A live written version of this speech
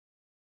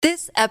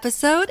This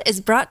episode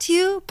is brought to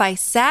you by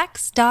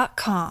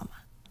Saks.com.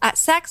 At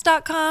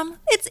Saks.com,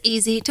 it's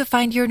easy to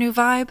find your new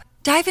vibe.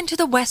 Dive into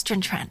the Western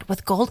trend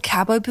with gold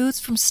cowboy boots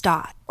from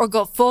Staud, or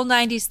go full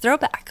 90s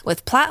throwback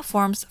with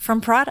platforms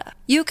from Prada.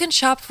 You can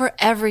shop for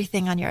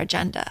everything on your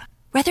agenda,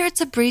 whether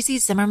it's a breezy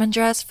Zimmermann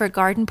dress for a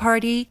garden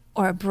party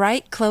or a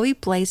bright Chloe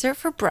blazer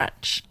for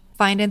brunch.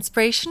 Find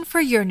inspiration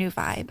for your new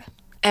vibe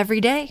every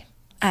day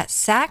at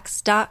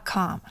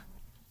Saks.com.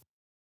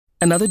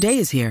 Another day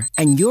is here,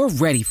 and you're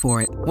ready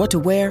for it. What to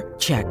wear?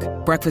 Check.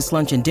 Breakfast,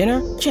 lunch, and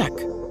dinner? Check.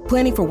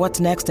 Planning for what's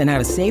next and how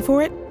to save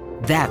for it?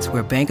 That's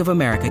where Bank of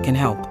America can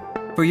help.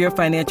 For your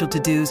financial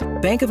to-dos,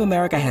 Bank of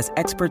America has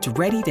experts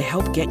ready to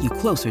help get you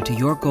closer to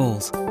your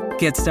goals.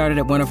 Get started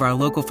at one of our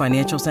local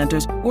financial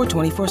centers or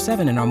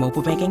 24/7 in our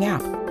mobile banking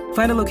app.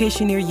 Find a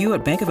location near you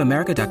at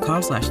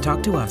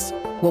bankofamerica.com/talktous.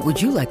 What would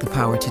you like the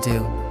power to do?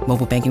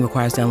 Mobile banking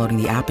requires downloading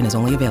the app and is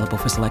only available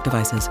for select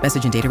devices.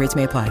 Message and data rates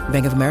may apply.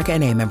 Bank of America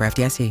N.A., member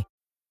FDIC.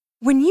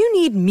 When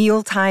you need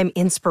mealtime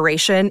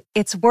inspiration,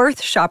 it's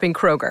worth shopping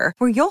Kroger,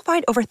 where you'll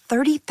find over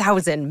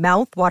 30,000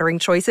 mouth-watering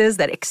choices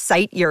that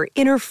excite your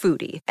inner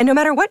foodie. And no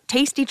matter what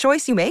tasty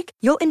choice you make,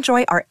 you'll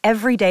enjoy our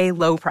everyday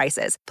low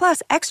prices,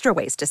 plus extra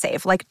ways to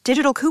save, like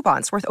digital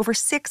coupons worth over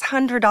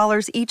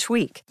 $600 each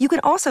week. You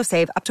can also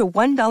save up to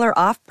 $1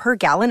 off per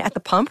gallon at the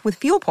pump with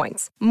fuel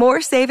points.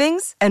 More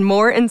savings and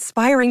more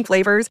inspiring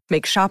flavors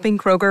make shopping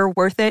Kroger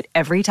worth it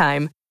every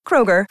time.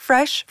 Kroger,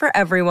 fresh for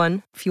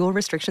everyone. Fuel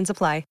restrictions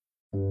apply.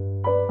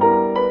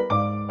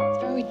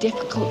 It's very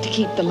difficult to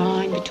keep the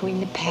line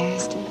between the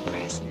past and the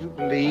present. Do you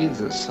believe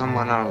that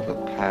someone out of the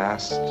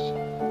past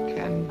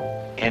can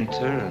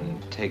enter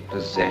and take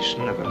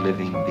possession of a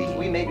living being?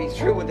 We may be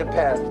through with the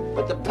past,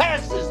 but the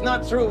past is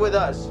not through with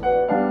us.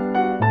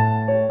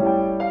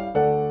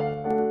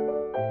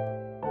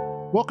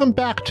 Welcome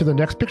back to The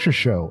Next Picture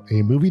Show,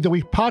 a Movie of the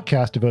Week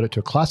podcast devoted to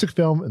a classic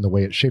film and the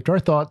way it shaped our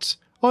thoughts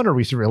on a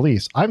recent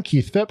release. I'm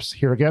Keith Phipps,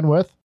 here again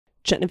with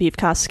Genevieve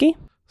Koski,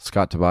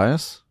 Scott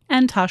Tobias,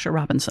 and Tasha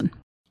Robinson.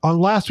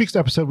 On last week's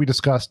episode, we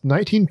discussed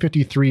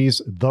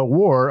 1953's The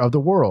War of the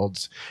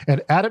Worlds,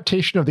 an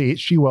adaptation of the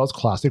H.G. Wells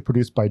classic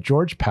produced by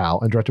George Pal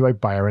and directed by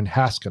Byron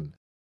Haskin.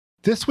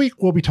 This week,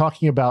 we'll be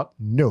talking about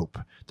Nope,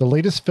 the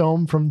latest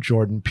film from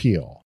Jordan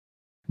Peele.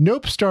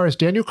 Nope stars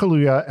Daniel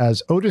Kaluuya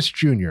as Otis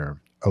Jr.,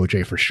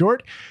 OJ for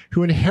short,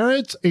 who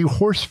inherits a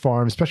horse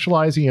farm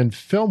specializing in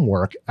film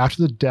work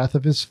after the death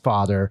of his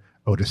father,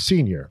 Otis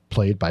Sr.,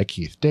 played by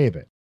Keith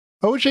David.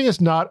 OJ is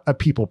not a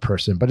people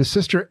person, but his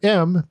sister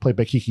M, played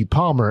by Keke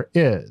Palmer,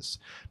 is.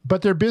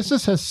 But their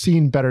business has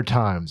seen better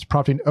times,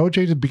 prompting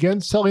OJ to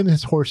begin selling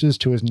his horses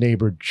to his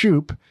neighbor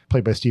Jupe,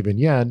 played by Stephen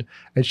Yen,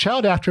 a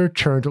child actor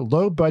turned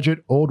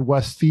low-budget Old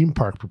West theme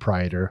park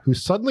proprietor who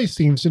suddenly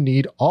seems to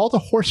need all the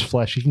horse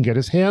flesh he can get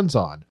his hands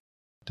on.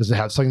 Does it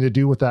have something to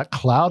do with that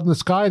cloud in the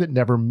sky that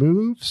never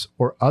moves,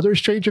 or other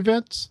strange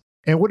events?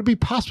 And would it be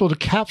possible to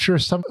capture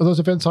some of those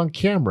events on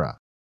camera?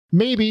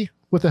 Maybe,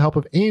 with the help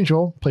of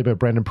Angel, played by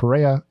Brandon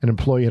Perea, an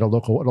employee at a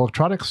local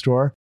electronics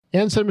store,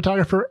 and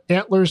cinematographer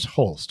Antlers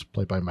Holst,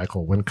 played by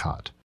Michael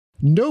Wincott.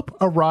 Nope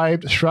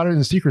arrived shrouded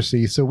in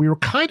secrecy, so we were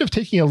kind of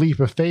taking a leap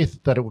of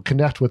faith that it would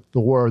connect with The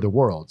War of the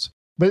Worlds.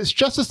 But it's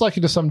just as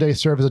likely to someday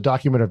serve as a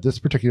document of this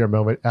particular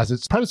moment as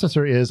its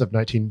predecessor is of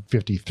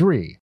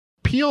 1953.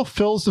 Peele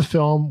fills the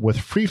film with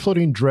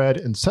free-floating dread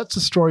and sets the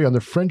story on the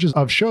fringes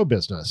of show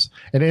business,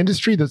 an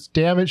industry that's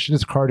damaged and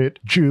discarded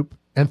Jupe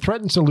and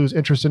threatens to lose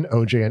interest in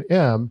OJ and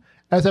M,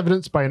 as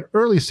evidenced by an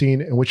early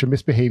scene in which a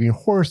misbehaving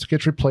horse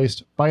gets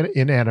replaced by an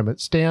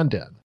inanimate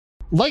stand-in.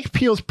 Like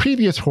Peele's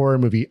previous horror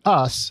movie,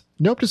 Us,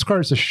 Nope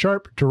discards the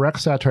sharp,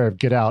 direct satire of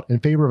Get Out in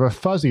favor of a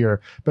fuzzier,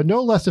 but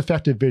no less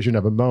effective vision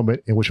of a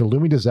moment in which a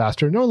looming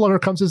disaster no longer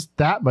comes as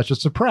that much a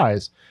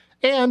surprise.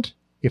 And,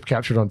 if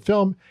captured on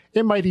film,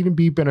 it might even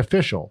be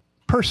beneficial,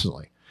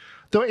 personally.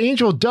 Though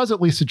Angel does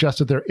at least suggest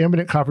that their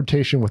imminent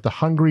confrontation with the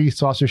hungry,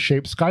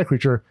 saucer-shaped sky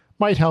creature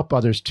might help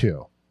others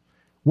too.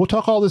 We'll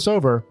talk all this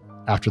over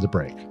after the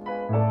break.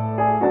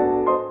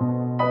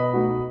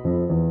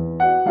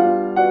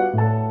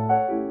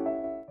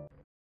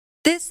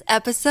 This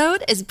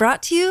episode is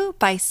brought to you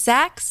by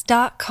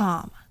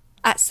Saks.com.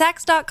 At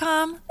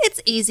Saks.com,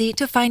 it's easy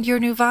to find your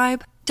new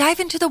vibe.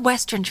 Dive into the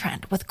Western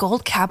trend with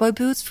gold cowboy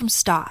boots from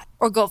Staud,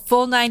 or go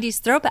full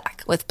 90s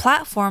throwback with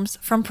platforms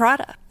from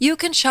Prada. You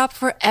can shop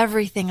for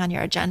everything on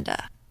your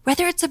agenda,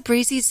 whether it's a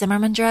breezy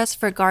Zimmermann dress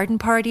for a garden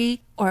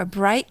party or a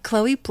bright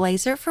Chloe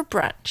blazer for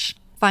brunch.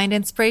 Find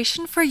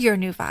inspiration for your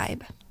new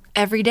vibe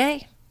every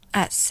day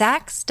at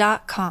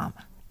Saks.com.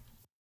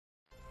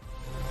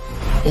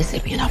 This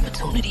could be an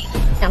opportunity.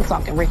 I'm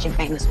talking rich and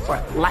famous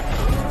for life.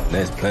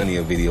 There's plenty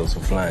of videos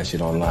of flying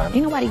shit online.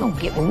 Ain't nobody gonna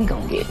get what we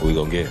gonna get. What we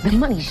gonna get? The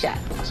money shot.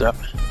 What's up?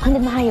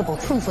 Undeniable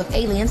proof of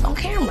aliens on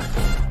camera.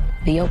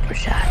 The Oprah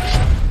shot.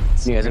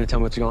 You guys gonna tell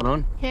me what's going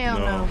on? Hell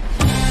no.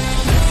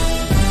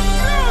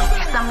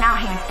 Something out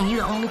here, and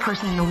you're the only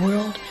person in the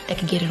world that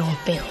can get it on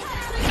film.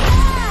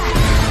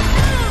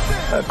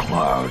 That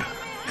cloud,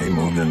 he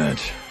moved an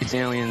inch. It's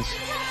aliens.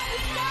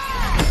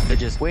 They're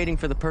just waiting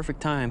for the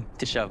perfect time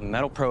to shove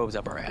metal probes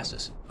up our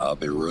asses. I'll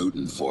be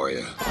rooting for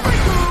you.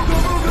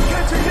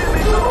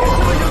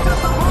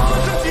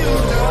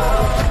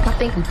 I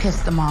think we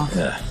pissed them off.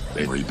 Yeah,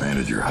 they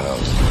repainted your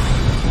house.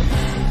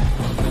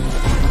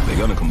 They're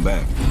gonna come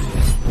back.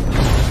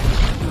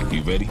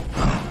 You ready?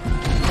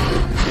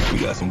 We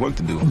got some work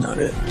to do. Not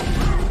it.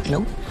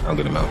 Nope. I'll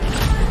get him out.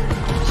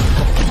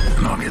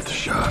 And I'll get the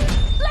shot.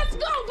 Let's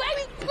go,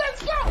 baby!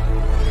 Let's go!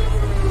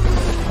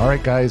 All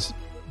right, guys.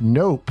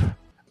 Nope.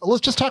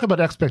 Let's just talk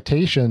about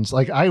expectations.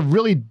 Like, I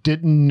really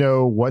didn't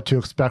know what to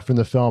expect from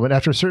the film. And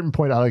after a certain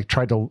point, I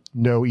tried to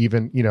know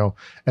even,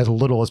 as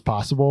little as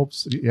possible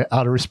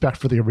out of respect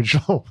for the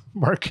original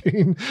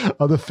marketing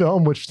of the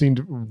film, which seemed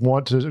to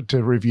want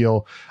to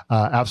reveal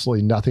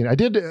absolutely nothing. I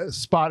did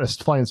spot a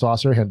flying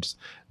saucer, hence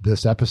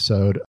this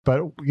episode.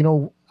 But,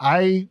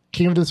 I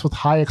came to this with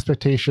high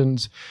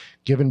expectations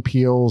given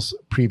Peele's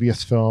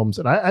previous films,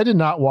 and I did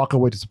not walk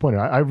away disappointed.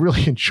 I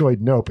really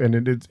enjoyed Nope,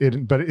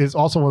 and but it's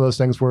also one of those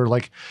things where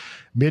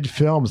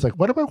mid-film, it's like,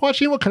 what am I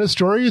watching? What kind of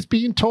story is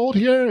being told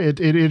here? It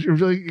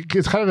really,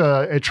 it's kind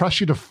of it trusts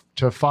you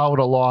to follow it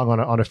along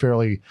on a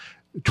fairly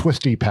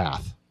twisty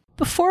path.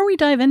 Before we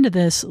dive into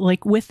this,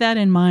 with that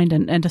in mind,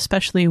 and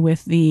especially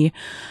with the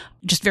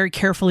just very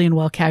carefully and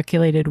well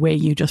calculated way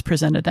you just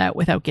presented that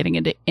without getting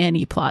into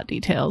any plot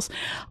details,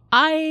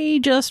 I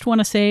just want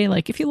to say,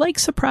 if you like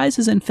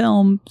surprises in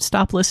film,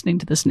 stop listening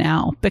to this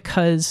now,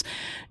 because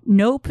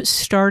Nope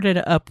started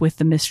up with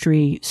the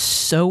mystery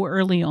so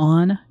early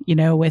on,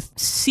 with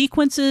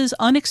sequences,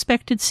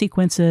 unexpected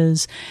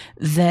sequences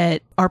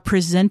that are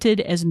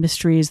presented as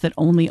mysteries that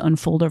only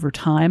unfold over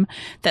time,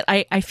 that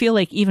I feel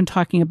like even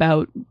talking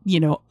about,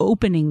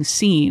 opening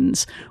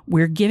scenes,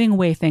 we're giving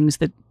away things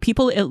that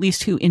people, at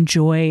least who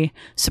enjoy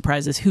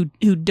surprises,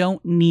 who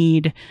don't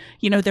need,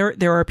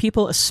 there are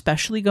people,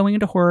 especially going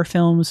into horror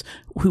films,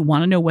 who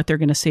want to know what they're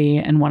going to see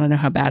and want to know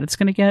how bad it's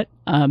going to get.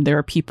 There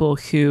are people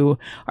who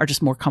are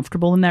just more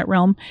comfortable in that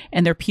realm,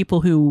 and there are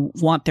people who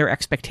want their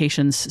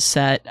expectations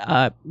set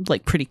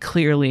pretty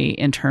clearly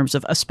in terms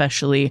of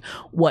especially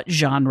what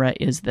genre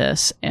is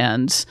this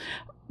and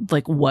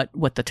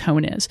what the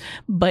tone is.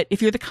 But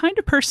if you're the kind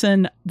of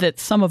person that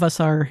some of us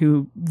are,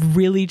 who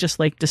really just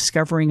like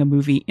discovering a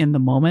movie in the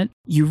moment,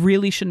 you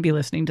really shouldn't be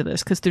listening to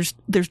this, because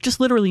there's just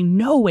literally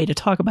no way to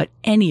talk about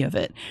any of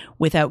it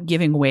without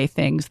giving away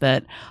things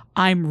that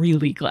I'm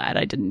really glad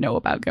I didn't know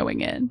about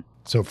going in.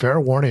 So fair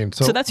warning.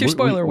 So that's your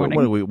spoiler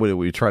warning. What do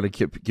we try to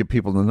get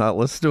people to not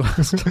listen to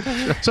us?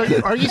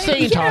 So are you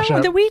saying,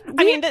 Tasha?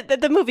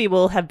 The movie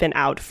will have been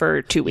out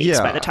for 2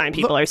 weeks by the time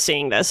people are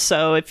seeing this.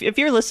 So if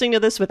you're listening to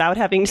this without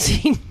having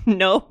seen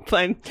Nope,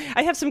 I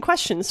have some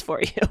questions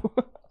for you.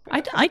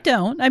 I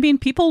don't. I mean,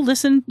 people go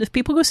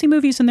see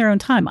movies in their own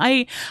time.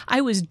 I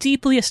was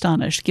deeply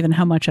astonished, given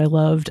how much I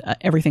loved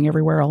Everything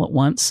Everywhere All at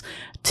Once,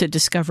 to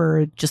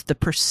discover just the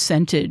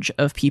percentage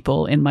of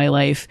people in my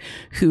life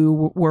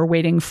who were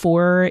waiting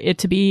for it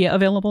to be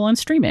available on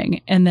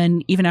streaming. And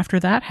then even after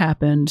that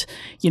happened,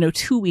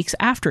 2 weeks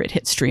after it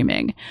hit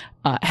streaming,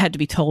 had to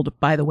be told,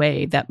 by the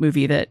way, that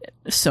movie that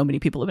so many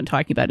people have been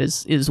talking about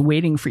is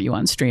waiting for you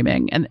on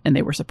streaming. And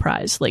they were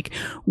surprised.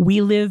 We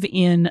live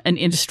in an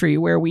industry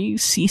where we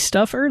see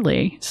stuff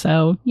early.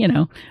 So,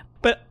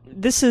 But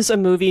this is a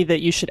movie that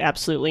you should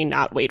absolutely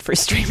not wait for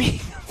streaming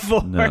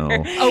for.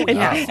 No. Oh,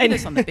 yeah. And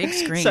this on the big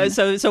screen.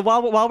 So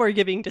while we're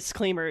giving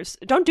disclaimers,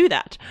 don't do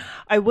that.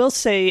 I will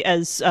say,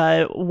 as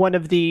one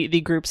of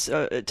the groups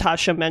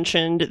Tasha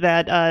mentioned,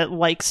 that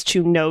likes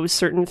to know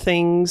certain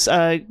things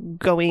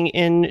going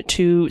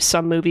into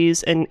some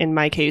movies, and in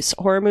my case,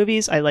 horror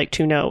movies, I like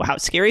to know how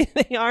scary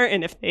they are,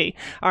 and if they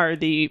are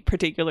the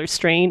particular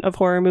strain of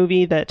horror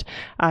movie that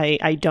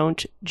I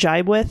don't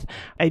jibe with.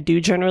 I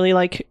do generally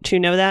like to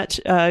know that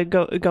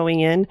going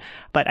in,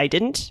 but I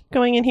didn't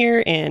going in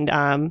here. And,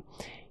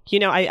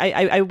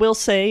 I will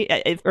say,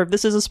 if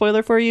this is a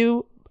spoiler for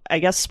you, I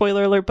guess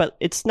spoiler alert, but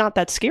it's not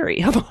that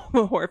scary of a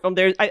horror film.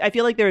 I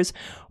feel like there's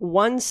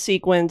one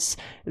sequence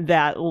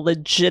that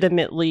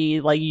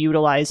legitimately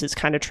utilizes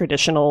kind of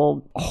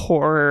traditional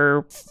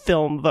horror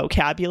film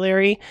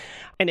vocabulary.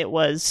 And it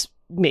was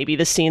maybe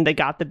the scene that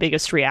got the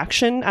biggest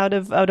reaction out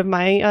of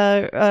my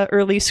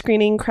early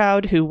screening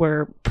crowd, who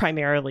were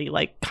primarily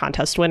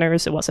contest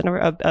winners. It wasn't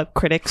a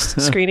critics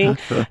screening.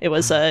 It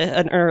was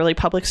an early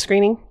public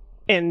screening.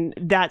 And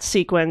that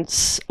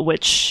sequence,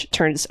 which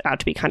turns out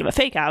to be kind of a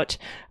fake out,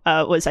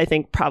 was, I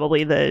think,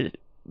 probably the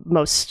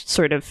most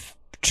sort of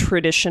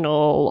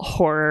traditional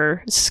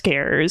horror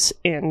scares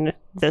in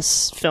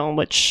this film,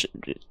 which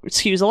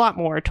skews a lot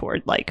more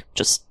toward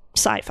just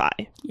sci-fi.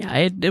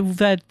 Yeah,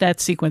 that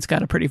sequence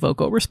got a pretty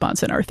vocal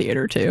response in our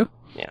theater too.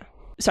 Yeah.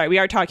 Sorry, we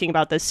are talking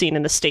about the scene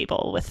in the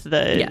stable with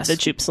the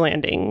Jupe's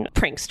Landing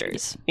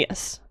pranksters.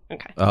 Yes.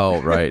 Okay. Oh,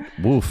 right.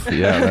 Woof.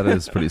 Yeah, that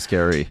is pretty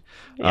scary.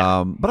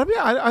 Yeah. But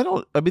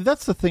I mean,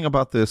 that's the thing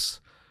about this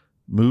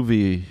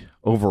movie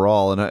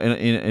overall, and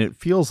it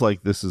feels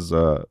like this is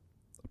a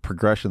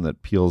progression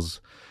that Peele's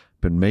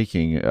been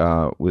making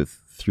with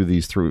through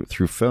these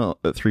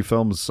three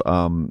films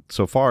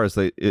so far is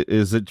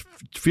it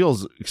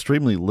feels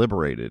extremely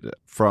liberated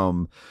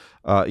from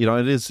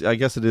it is, I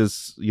guess it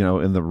is,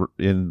 in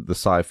the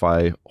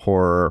sci-fi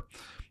horror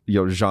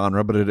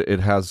genre, but it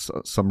has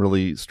some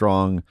really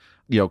strong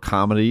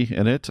comedy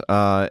in it,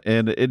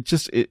 and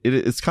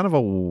it's kind of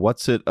a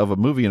what's it of a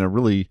movie in a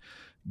really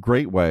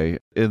great way,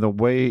 in the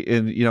way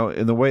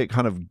it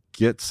kind of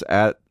gets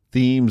at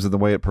themes and the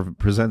way it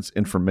presents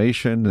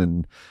information,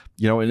 and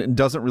and it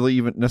doesn't really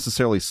even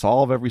necessarily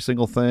solve every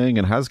single thing,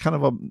 and has kind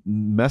of a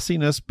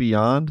messiness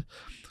beyond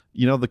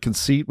the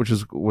conceit, which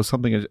was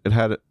something it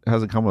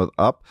hasn't come with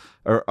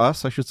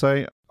us, I should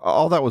say.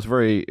 All that was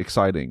very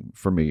exciting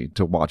for me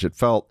to watch. It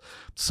felt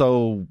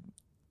so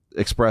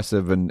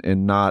expressive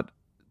and not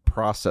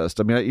processed.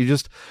 I mean,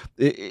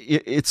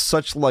 it's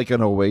such like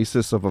an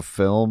oasis of a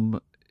film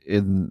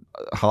in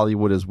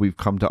Hollywood as we've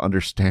come to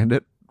understand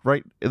it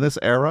right in this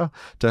era,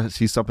 to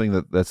see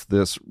something that's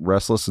this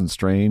restless and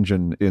strange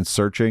and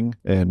searching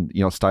and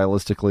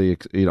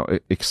stylistically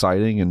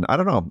exciting. And I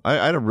don't know, I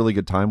had a really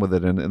good time with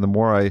it, and the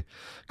more I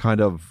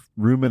kind of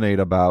ruminate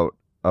about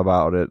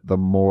it, the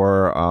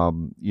more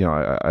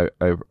I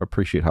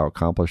appreciate how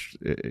accomplished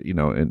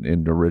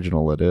and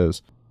original it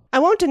is. I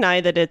won't deny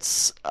that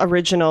it's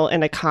original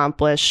and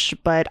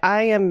accomplished, but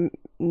I am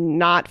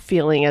not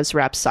feeling as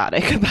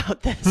rhapsodic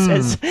about this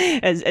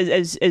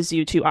as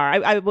you two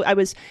are. I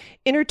was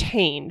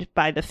entertained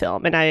by the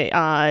film, and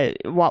I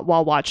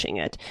while watching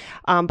it,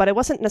 but I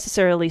wasn't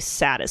necessarily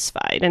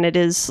satisfied, and it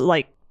is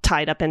like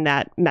tied up in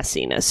that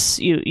messiness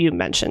you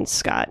mentioned,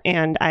 Scott.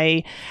 And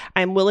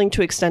I'm willing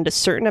to extend a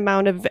certain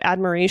amount of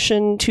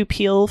admiration to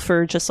Peele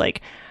for just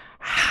like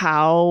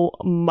how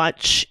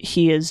much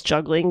he is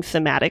juggling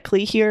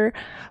thematically here.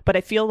 But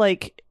I feel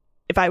like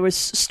if I was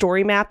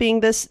story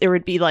mapping this, there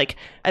would be like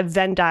a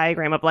Venn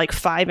diagram of like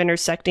 5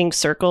 intersecting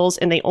circles,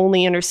 and they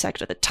only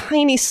intersect at a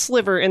tiny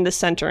sliver in the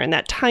center. And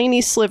that tiny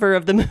sliver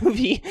of the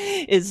movie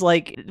is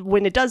like,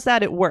 when it does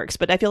that, it works.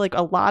 But I feel like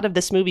a lot of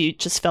this movie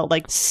just felt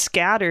like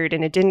scattered,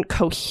 and it didn't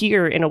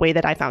cohere in a way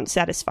that I found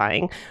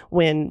satisfying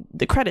when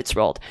the credits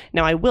rolled.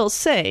 Now, I will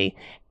say,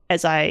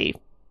 as I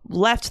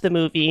left the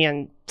movie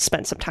and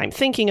spent some time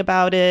thinking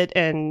about it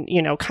and,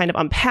 kind of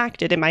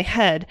unpacked it in my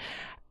head,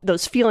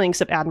 those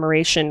feelings of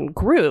admiration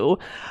grew.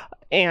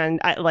 And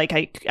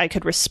I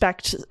could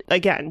respect,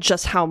 again,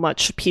 just how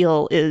much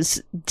Peele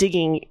is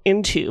digging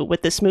into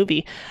with this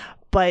movie.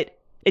 But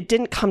it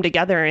didn't come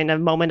together in a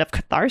moment of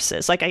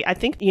catharsis. Like, I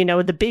think,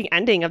 the big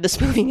ending of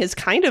this movie is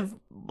kind of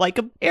like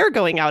air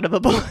going out of a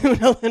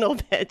balloon a little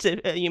bit,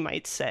 you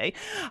might say.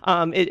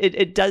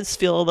 It does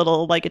feel a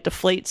little like it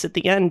deflates at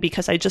the end,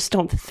 because I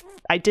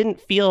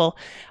didn't feel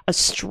a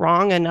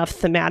strong enough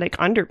thematic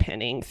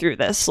underpinning through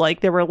this.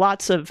 Like, there were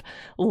lots of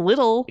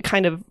little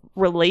kind of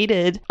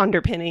related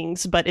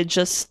underpinnings, but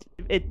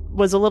it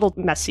was a little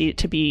messy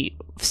to be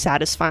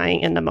satisfying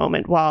in the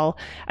moment, while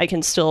I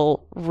can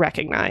still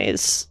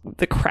recognize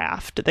the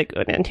craft that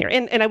goes in here.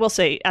 And I will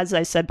say, as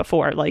I said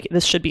before, like,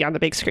 this should be on the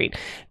big screen.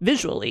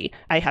 Visually,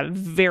 I have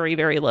very,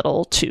 very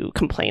little to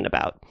complain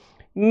about.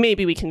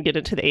 Maybe we can get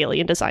into the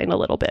alien design a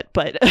little bit,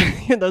 but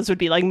those would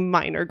be like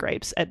minor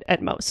gripes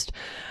at most.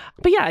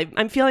 But yeah,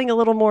 I'm feeling a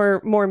little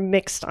more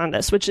mixed on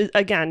this, which is,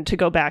 again, to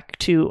go back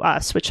to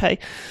Us, which I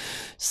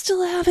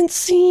still haven't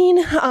seen.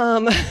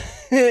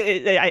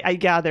 I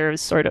gather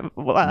sort of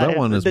that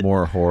one is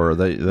more horror.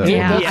 I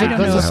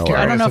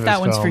don't know if that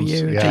one's for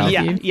you.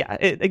 Yeah,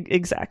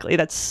 exactly.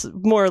 That's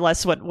more or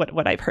less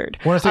what I've heard.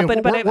 We're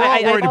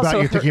all worried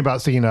about you thinking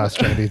about seeing Us,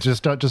 Trinity.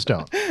 Just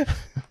don't.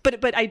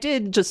 But I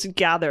did just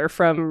gather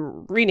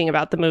from reading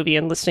about the movie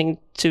and listening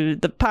to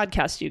the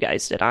podcast you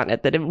guys did on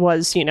it that it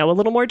was, a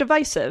little more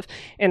divisive.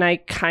 And I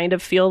kind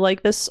of feel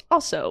like this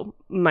also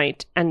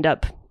might end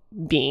up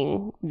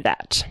being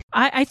that.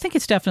 I think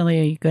it's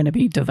definitely going to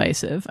be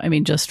divisive. I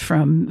mean, just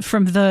from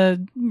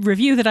the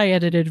review that I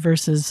edited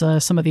versus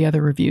some of the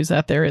other reviews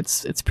out there,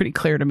 it's pretty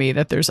clear to me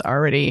that there's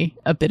already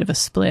a bit of a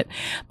split.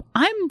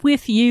 I'm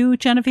with you,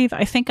 Genevieve.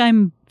 I think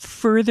I'm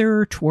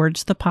further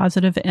towards the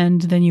positive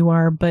end than you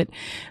are, but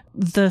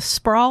the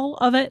sprawl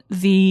of it,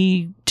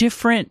 the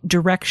different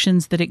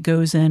directions that it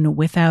goes in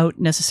without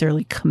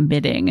necessarily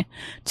committing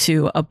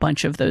to a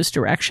bunch of those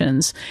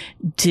directions,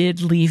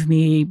 did leave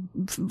me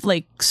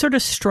like sort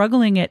of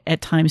struggling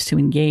at times to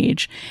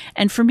engage.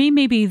 And for me,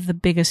 maybe the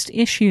biggest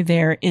issue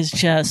there is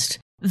just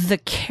the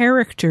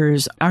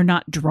characters are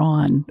not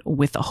drawn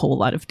with a whole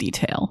lot of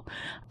detail.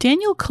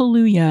 Daniel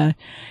Kaluuya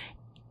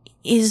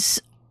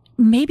is,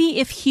 maybe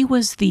if he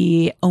was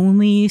the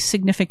only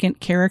significant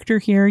character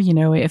here,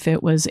 if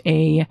it was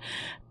a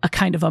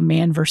kind of a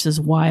man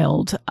versus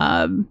wild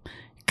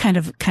kind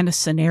of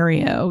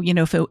scenario,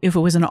 if it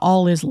was an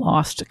all is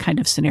lost kind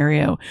of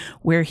scenario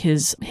where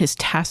his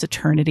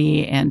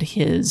taciturnity and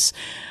his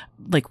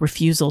like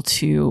refusal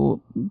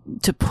to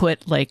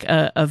put like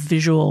a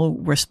visual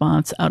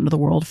response out into the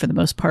world for the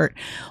most part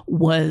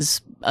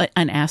was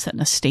an asset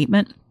and a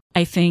statement,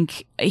 I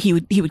think he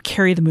would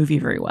carry the movie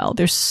very well.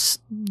 There's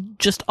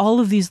just all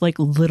of these like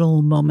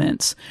little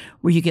moments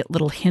where you get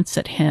little hints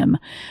at him.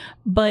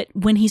 But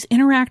when he's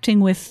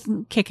interacting with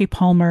Keke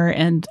Palmer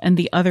and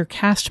the other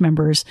cast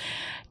members,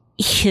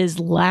 his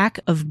lack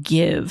of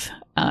give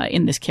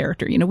in this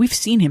character, you know, we've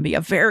seen him be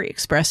a very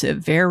expressive,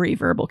 very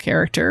verbal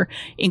character,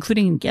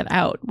 including in Get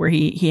Out, where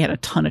he had a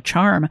ton of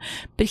charm.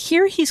 But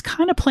here he's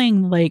kind of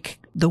playing like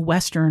the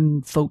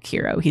Western folk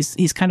hero.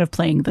 He's kind of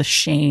playing the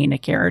Shane, a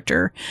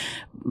character,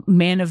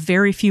 man of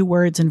very few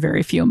words and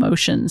very few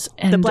emotions.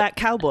 And the Black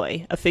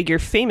Cowboy, a figure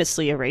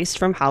famously erased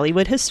from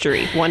Hollywood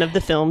history, one of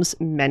the film's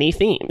many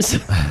themes.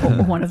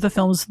 One of the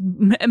film's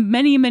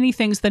many, many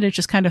things that it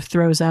just kind of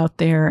throws out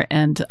there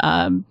and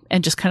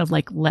just kind of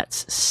like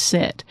lets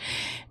sit.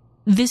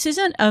 This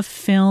isn't a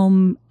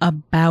film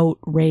about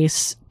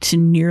race to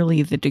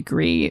nearly the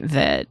degree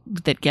that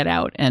Get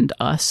Out and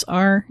Us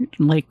are.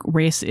 Like,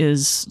 race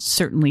is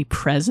certainly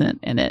present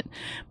in it,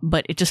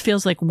 but it just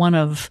feels like one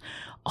of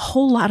a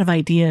whole lot of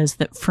ideas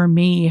that for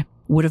me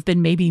would have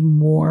been maybe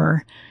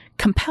more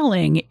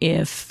compelling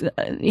if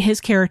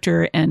his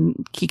character and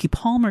Keke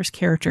Palmer's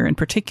character in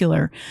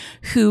particular,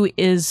 who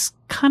is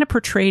kind of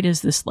portrayed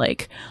as this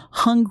like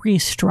hungry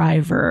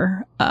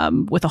striver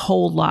with a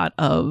whole lot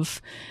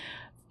of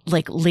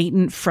like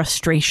latent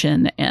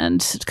frustration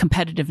and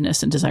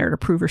competitiveness and desire to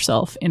prove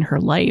herself in her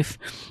life.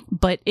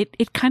 But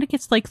it kind of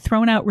gets like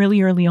thrown out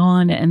really early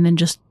on and then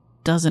just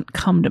doesn't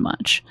come to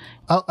much.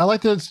 I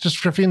like that it's just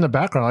drifting in the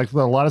background. Like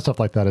a lot of stuff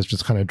like that is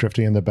just kind of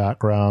drifting in the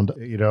background.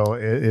 You know,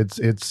 it's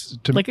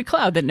like a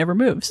cloud that never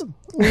moves.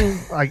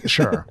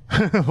 Sure.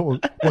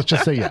 Let's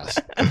just say yes.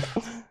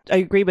 I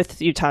agree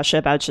with you, Tasha,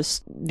 about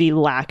just the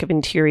lack of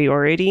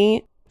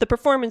interiority. The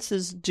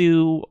performances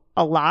do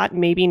a lot,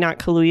 maybe not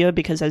Kaluuya,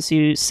 because as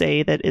you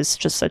say, that is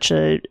just such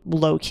a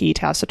low-key,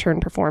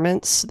 taciturn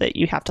performance that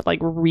you have to like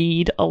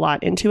read a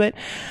lot into it.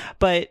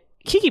 But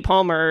Keke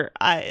Palmer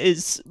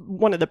is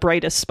one of the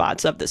brightest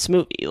spots of this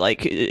movie.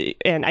 Like,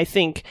 and I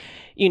think,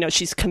 you know,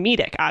 she's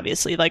comedic,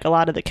 obviously. Like, a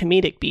lot of the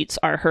comedic beats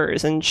are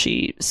hers and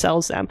she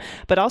sells them.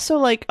 But also,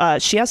 like,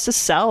 she has to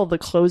sell the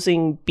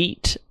closing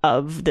beat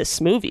of this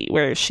movie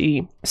where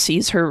she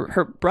sees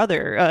her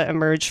brother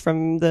emerge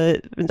from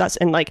the dust.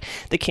 And, like,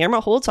 the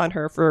camera holds on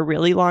her for a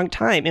really long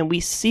time. And we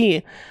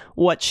see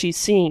what she's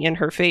seeing in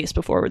her face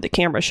before the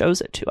camera shows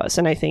it to us.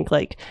 And I think,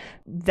 like,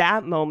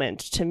 that moment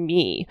to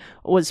me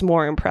was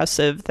more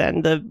impressive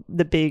than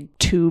the big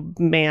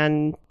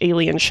tube-man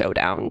alien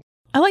showdown.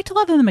 I liked a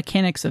lot of the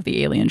mechanics of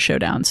the alien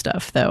showdown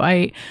stuff, though.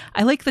 I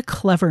like the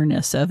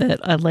cleverness of it.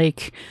 I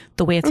like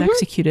the way it's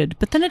executed.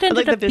 But then it ended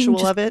up being the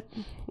visual of it.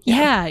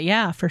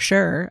 Yeah, for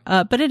sure.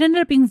 But it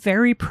ended up being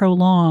very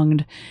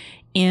prolonged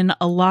in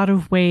a lot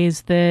of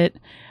ways that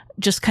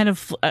just kind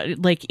of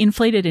like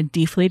inflated and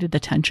deflated the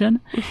tension.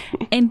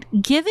 And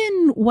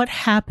given what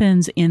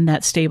happens in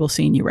that stable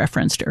scene you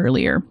referenced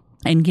earlier,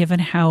 and given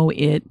how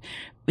it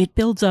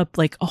builds up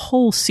like a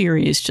whole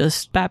series,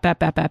 just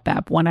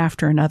bap, one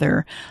after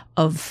another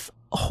of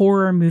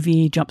horror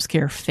movie jump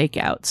scare fake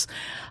outs,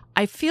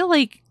 I feel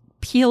like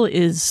Peele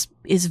is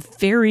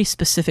very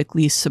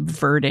specifically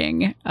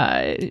subverting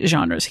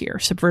genres here,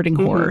 subverting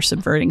horror,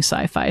 subverting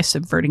sci-fi,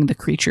 subverting the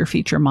creature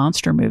feature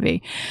monster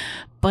movie.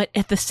 But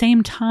at the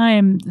same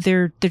time,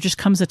 there just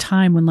comes a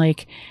time when,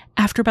 like,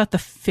 after about the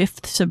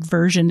fifth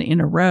subversion in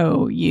a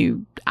row,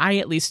 I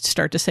at least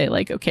start to say,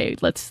 like, okay,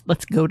 let's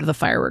go to the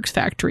fireworks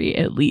factory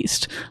at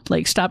least.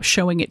 Like, stop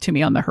showing it to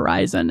me on the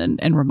horizon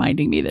and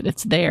reminding me that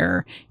it's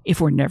there if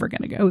we're never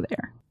going to go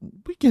there.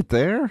 We get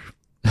there.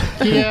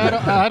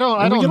 Yeah, I don't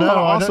know. We get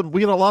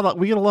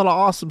a lot of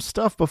awesome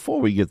stuff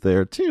before we get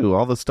there too.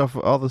 All the stuff,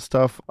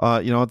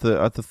 you know,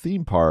 at the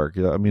theme park.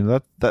 I mean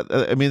that's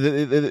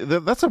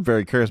a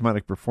very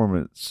charismatic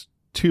performance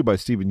too by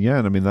Steven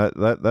Yeun. I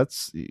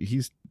mean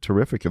he's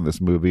terrific in this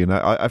movie, and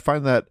I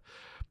find that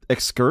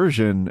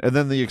excursion and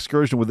then the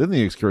excursion within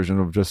the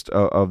excursion of just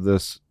of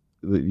these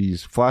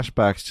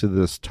flashbacks to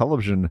this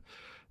television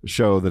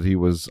show that he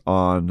was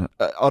on,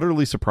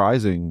 utterly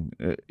surprising,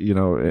 you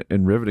know,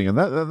 and riveting. And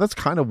that's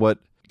kind of what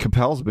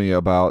compels me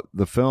about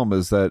the film,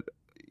 is that,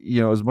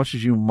 you know, as much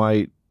as you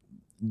might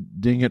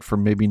ding it for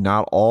maybe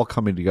not all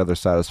coming together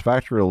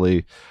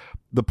satisfactorily,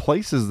 the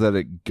places that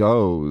it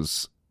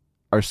goes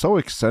are so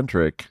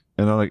eccentric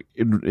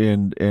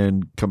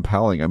and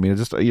compelling. I mean, it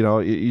just, you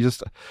know,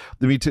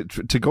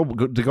 to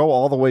go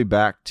all the way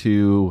back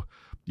to,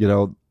 you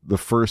know, the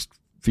first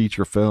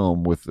feature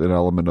film with an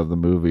element of the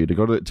movie, to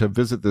go to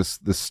visit this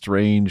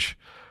strange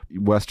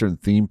Western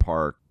theme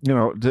park, you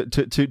know,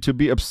 to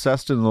be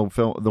obsessed in the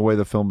film, the way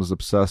the film is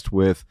obsessed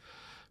with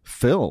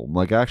film,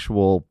 like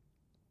actual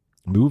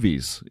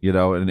movies, you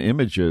know, and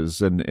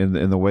images, and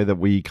the way that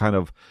we kind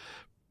of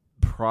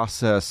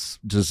process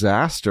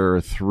disaster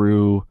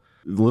through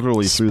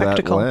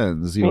that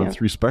lens, you know,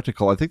 through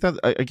spectacle. I think that,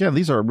 again,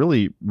 these are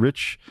really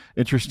rich,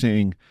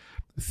 interesting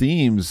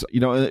themes, you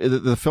know,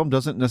 the film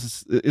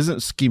isn't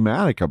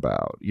schematic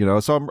about, you know,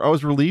 so I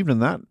was relieved in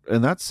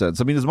that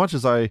sense. I mean, as much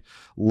as I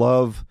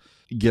love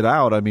Get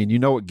Out, I mean, you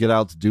know what Get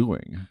Out's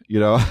doing. You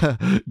know,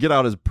 Get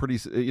Out is pretty,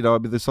 you know, I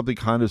mean, there's something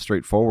kind of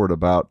straightforward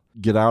about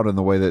Get Out in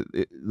the way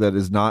that that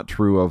is not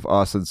true of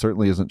Us and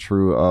certainly isn't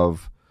true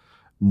of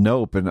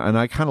Nope. And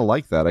I kind of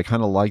like that. I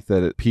kind of like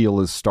that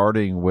Peele is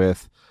starting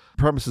with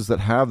premises that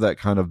have that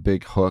kind of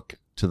big hook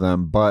to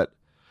them, but,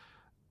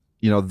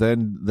 you know,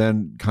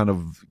 then kind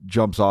of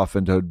jumps off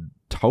into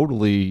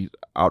totally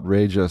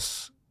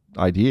outrageous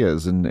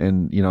ideas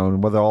and you know,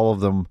 and whether all of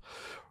them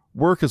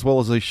work as well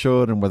as they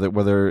should, and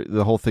whether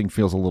the whole thing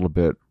feels a little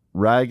bit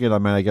ragged. I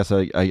mean, I guess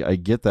I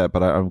get that,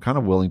 but I'm kind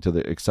of willing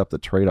to accept the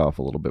trade-off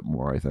a little bit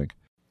more, I think.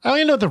 I don't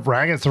even know if the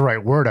ragged is the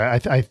right word.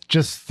 I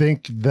just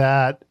think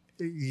that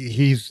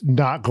he's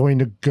not going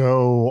to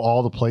go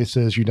all the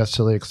places you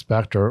necessarily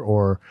expect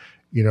or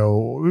you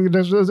know,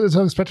 there's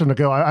unexpected him to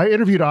go. I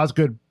interviewed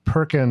Osgood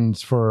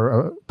Perkins for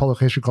a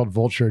publication called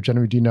Vulture.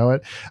 Genevieve, do you know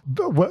it?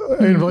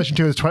 In relation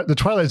to his the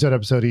Twilight Zone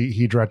episode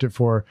he directed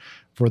for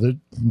the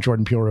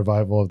Jordan Peele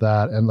revival of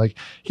that. And like,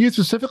 he was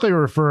specifically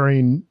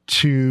referring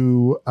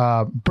to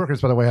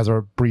Perkins, by the way, has a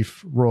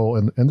brief role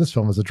in this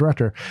film as a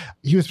director.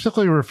 He was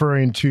specifically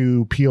referring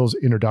to Peele's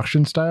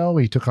introduction style.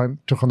 He took on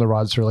the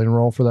Rod Serling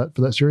role for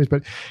that series,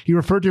 but he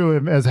referred to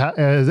him as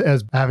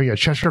having a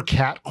Cheshire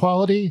Cat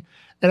quality.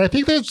 And I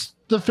think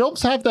the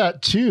films have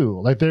that too.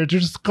 Like, they're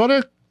just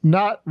gonna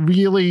not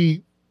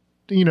really,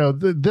 you know,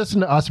 this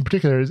and Us in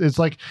particular is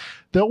like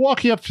they'll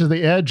walk you up to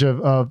the edge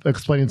of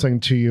explaining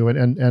something to you,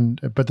 and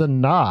but then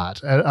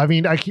not. And I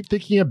mean, I keep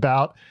thinking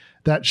about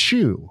that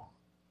shoe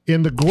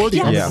in the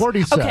Gordy on the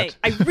Gordy set. Okay,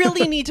 I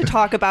really need to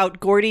talk about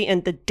Gordy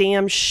and the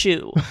damn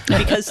shoe,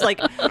 because I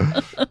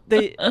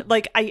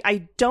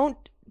don't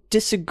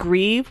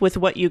disagree with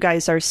what you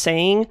guys are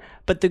saying,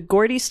 but the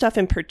Gordy stuff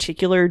in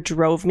particular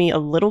drove me a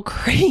little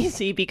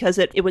crazy because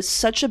it was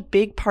such a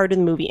big part of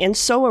the movie and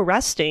so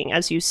arresting,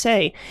 as you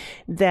say,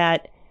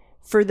 that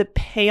for the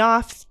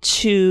payoff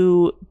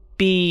to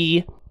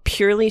be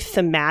purely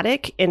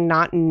thematic and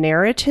not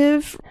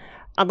narrative,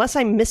 unless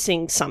I'm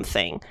missing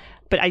something,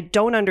 but I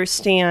don't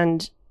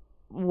understand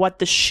what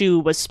the shoe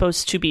was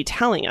supposed to be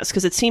telling us,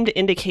 because it seemed to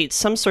indicate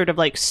some sort of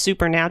like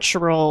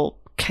supernatural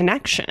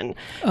connection.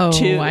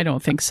 I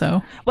don't think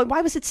so. But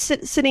why was it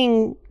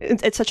sitting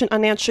at such an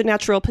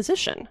unnatural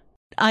position?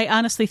 I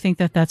honestly think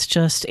that's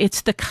just,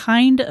 it's the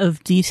kind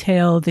of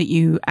detail that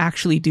you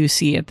actually do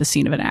see at the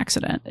scene of an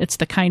accident. It's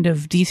the kind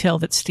of detail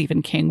that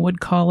Stephen King would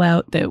call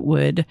out that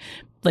would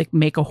like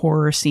make a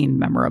horror scene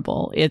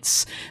memorable.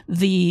 It's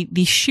the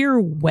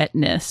sheer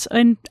wetness.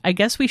 And I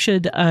guess we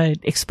should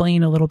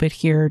explain a little bit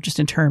here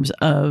just in terms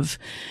of,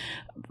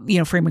 you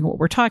know, framing what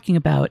we're talking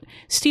about.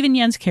 Stephen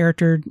Yen's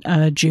character,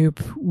 Jupe,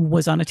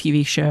 was on a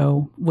TV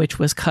show which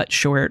was cut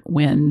short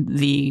when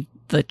the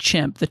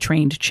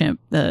trained chimp,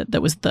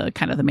 that was the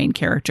kind of the main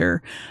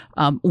character,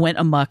 went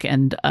amok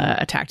and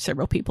attacked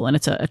several people. And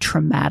it's a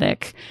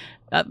traumatic,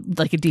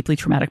 like a deeply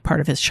traumatic part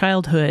of his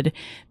childhood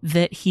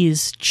that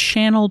he's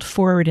channeled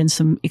forward in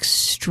some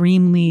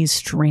extremely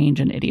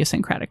strange and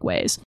idiosyncratic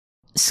ways.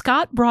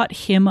 Scott brought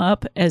him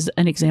up as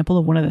an example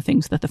of one of the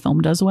things that the film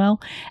does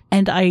well,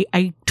 and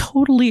I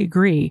totally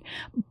agree.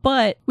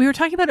 But we were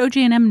talking about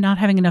OJ&M not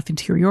having enough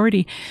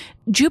interiority.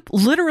 Jupe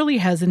literally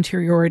has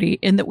interiority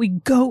in that we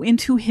go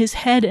into his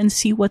head and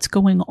see what's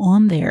going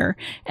on there,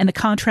 and the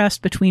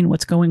contrast between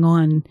what's going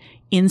on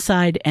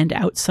inside and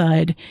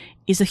outside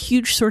is a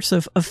huge source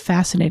of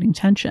fascinating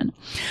tension.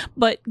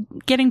 But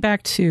getting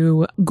back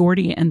to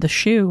Gordy and the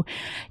shoe,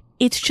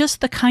 it's just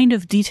the kind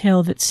of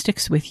detail that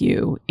sticks with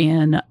you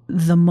in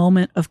the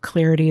moment of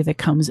clarity that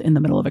comes in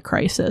the middle of a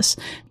crisis.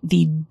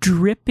 The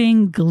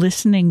dripping,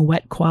 glistening,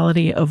 wet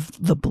quality of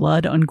the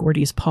blood on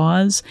Gordy's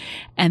paws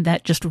and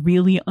that just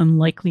really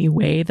unlikely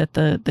way that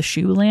the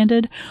shoe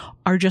landed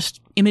are just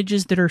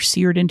images that are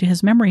seared into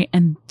his memory.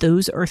 And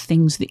those are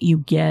things that you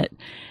get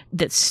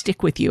that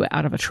stick with you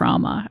out of a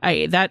trauma.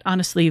 That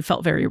honestly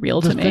felt very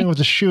real to me. The thing with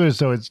the shoe is,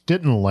 though, it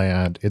didn't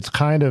land. It's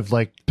kind of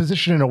like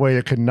positioned in a way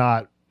that could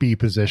not be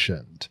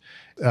positioned.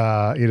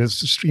 It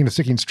is,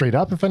 sticking straight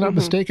up, if I'm not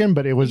mistaken,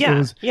 but it was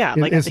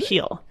like at the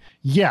heel.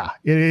 Yeah,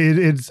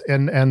 it's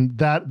and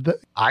that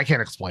I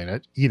can't explain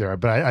it either,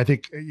 but I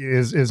think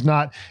is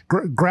not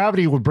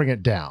gravity would bring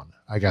it down,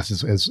 I guess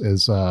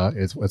is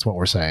what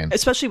we're saying.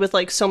 Especially with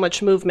like so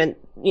much movement,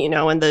 you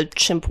know, and the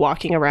chimp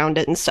walking around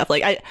it and stuff.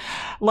 I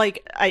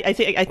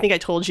think I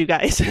told you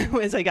guys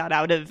as I got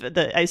out of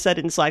I said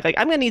in Slack, like,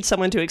 I'm gonna need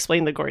someone to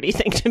explain the Gordy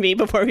thing to me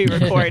before we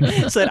record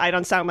so that I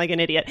don't sound like an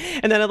idiot.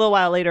 And then a little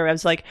while later I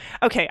was like,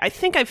 okay, I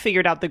think I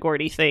figured out the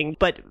Gordy thing,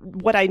 but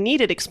what I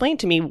needed explained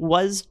to me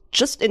was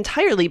just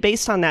entirely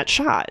based on that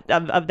shot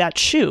of that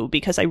shoe,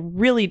 because I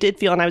really did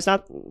feel, and I was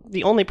not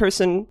the only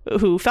person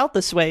who felt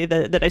this way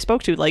that I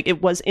spoke to, like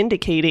it was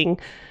indicating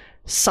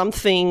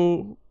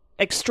something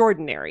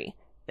extraordinary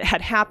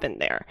had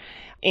happened there.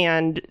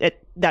 And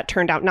that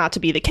turned out not to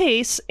be the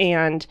case.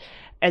 And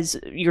as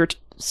you're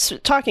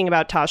talking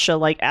about, Tasha,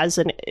 like as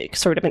an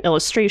sort of an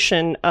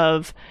illustration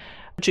of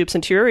Jupe's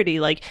interiority,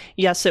 like,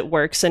 yes, it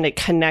works and it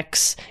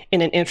connects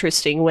in an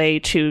interesting way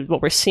to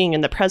what we're seeing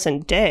in the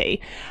present day,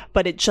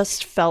 but it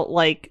just felt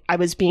like I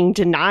was being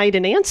denied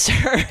an answer.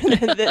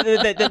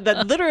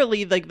 that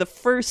literally, like, the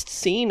first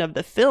scene of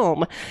the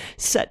film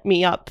set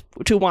me up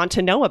to want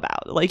to know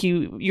about. Like,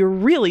 you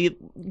really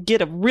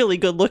get a really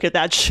good look at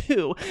that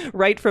shoe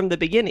right from the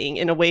beginning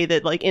in a way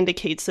that, like,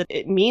 indicates that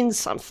it means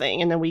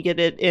something. And then we get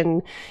it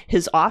in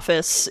his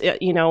office,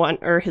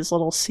 or his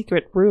little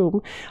secret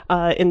room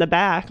in the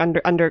back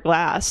under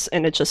glass,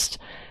 and it just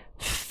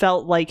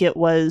felt like it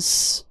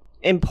was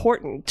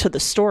important to the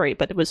story,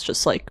 but it was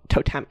just like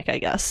totemic, I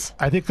guess.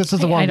 I think this is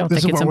the one.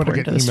 This is what we're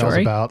going to get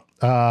emails about.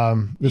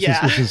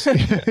 This is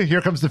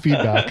here comes the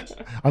feedback.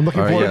 I'm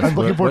looking forward. I'm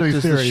looking forward to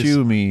these theories. What does the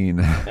shoe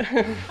mean?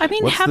 I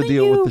mean, what's the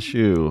deal with the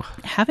shoe?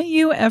 Haven't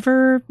you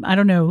ever, I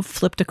don't know,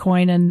 flipped a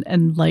coin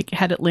and like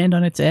had it land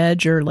on its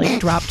edge, or like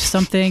dropped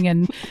something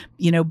and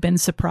been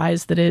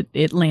surprised that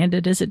it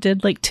landed as it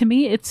did? Like, to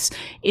me, it's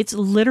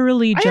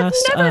literally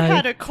just. I've never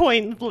had a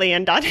coin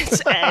land on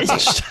its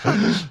edge.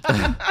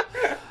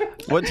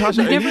 What,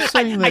 Tasha, are you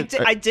saying that...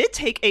 I did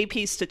take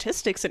AP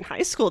statistics in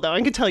high school, though.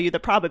 I can tell you the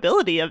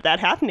probability of that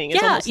happening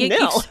is almost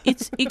nil.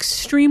 It's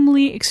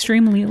extremely,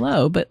 extremely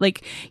low. But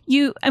like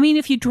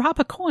if you drop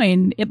a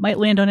coin, it might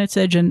land on its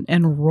edge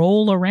and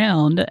roll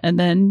around, and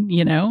then,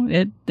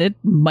 it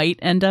might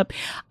end up...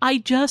 I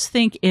just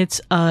think it's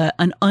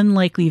an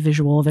unlikely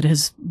visual that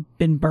has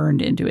been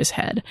burned into his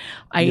head.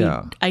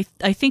 I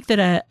think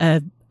that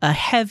a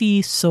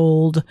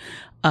heavy-soled...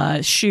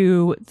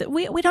 shoe that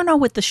we don't know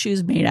what the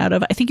shoe's made out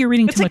of. I think you're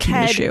reading too much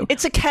into the shoe.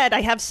 It's a Ked.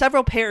 I have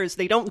several pairs.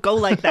 They don't go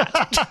like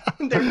that.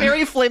 They're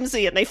very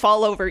flimsy and they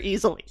fall over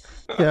easily.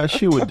 Yeah,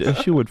 she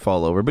would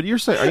fall over. But are you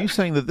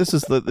saying that this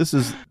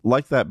is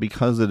like that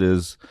because it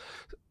is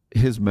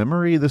his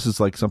memory? This is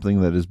like something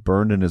that is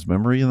burned in his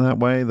memory in that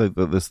way.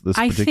 This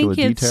particular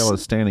detail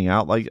is standing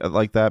out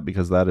like that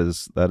because that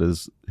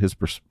is his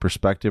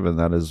perspective, and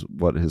that is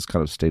what has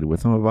kind of stayed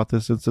with him about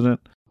this incident.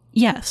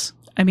 Yes.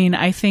 I mean,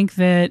 I think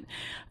that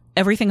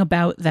everything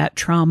about that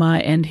trauma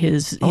and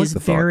his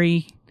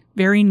very,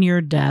 very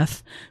near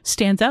death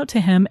stands out to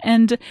him.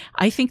 And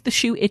I think the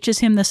shoe itches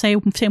him the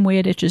same way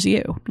it itches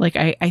you. Like,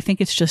 I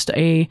think it's just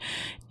a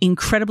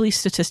incredibly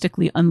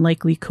statistically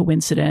unlikely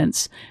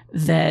coincidence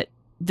that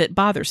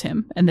bothers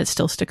him and that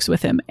still sticks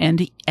with him.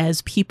 And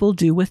as people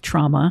do with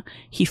trauma,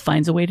 he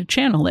finds a way to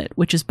channel it,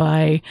 which is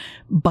by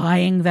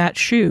buying that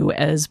shoe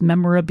as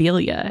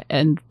memorabilia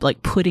and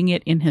like putting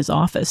it in his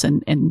office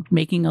and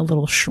making a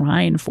little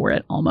shrine for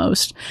it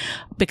almost,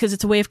 because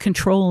it's a way of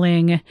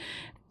controlling,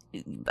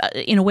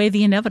 in a way,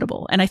 the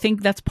inevitable. And I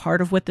think that's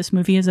part of what this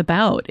movie is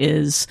about,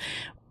 is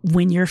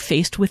when you're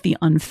faced with the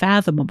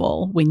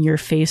unfathomable, when you're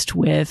faced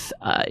with,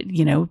 a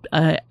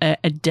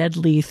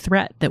deadly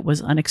threat that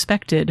was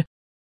unexpected,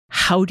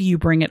 how do you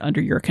bring it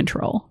under your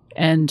control?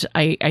 And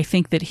I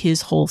think that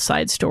his whole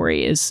side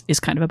story is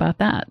kind of about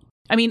that.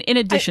 I mean, in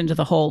addition to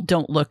the whole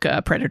don't look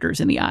predators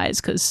in the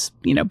eyes because,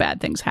 bad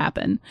things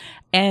happen,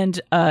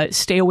 and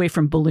stay away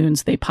from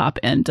balloons, they pop,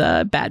 and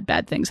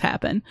bad things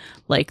happen.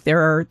 Like, there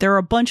are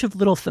a bunch of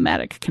little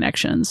thematic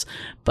connections,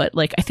 but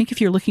like, I think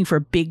if you're looking for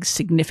a big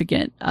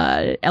significant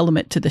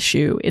element to the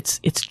shoe, it's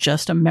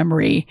just a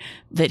memory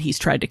that he's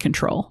tried to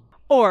control.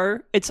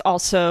 Or it's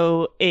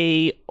also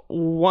a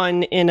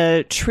 1 in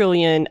a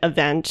trillion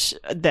event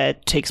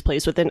that takes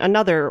place within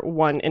another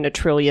 1 in a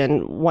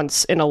trillion,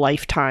 once in a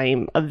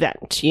lifetime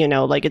event.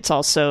 Like, it's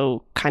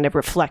also kind of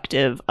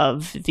reflective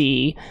of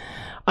the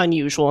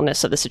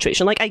unusualness of the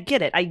situation. Like, I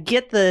get it. I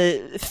get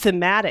the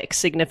thematic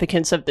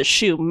significance of the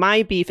shoe.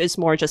 My beef is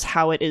more just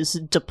how it is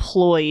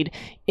deployed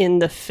in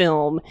the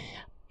film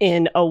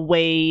in a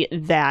way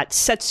that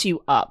sets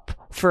you up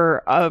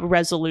for a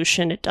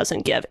resolution it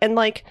doesn't give. And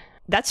like,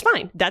 that's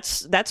fine.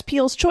 That's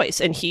Peele's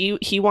choice. And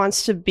he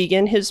wants to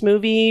begin his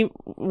movie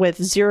with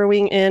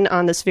zeroing in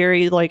on this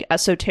very like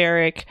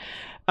esoteric,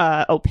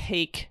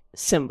 opaque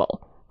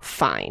symbol.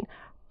 Fine.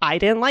 I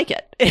didn't like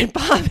it. It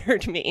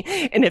bothered me.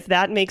 And if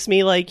that makes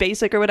me like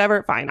basic or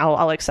whatever, fine,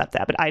 I'll accept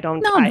that. But I don't.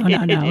 No.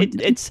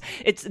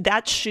 It's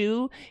that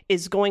shoe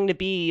is going to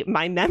be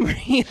my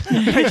memory,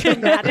 my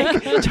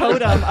dramatic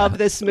totem of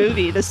this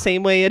movie, the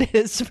same way it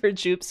is for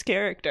Jupe's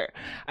character.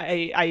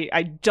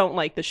 I don't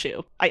like the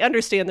shoe. I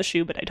understand the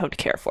shoe, but I don't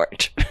care for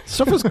it.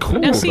 Stuff is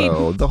cool though.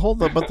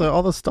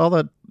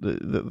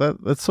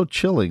 That's so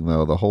chilling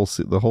though. The whole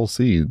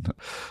scene.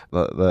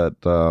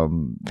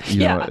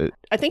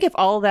 I think if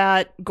all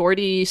that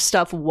Gordy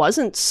stuff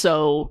wasn't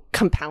so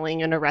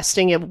compelling and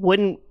arresting, it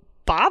wouldn't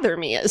bother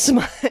me as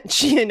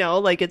much.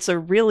 Like, it's a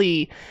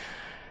really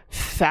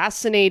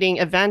fascinating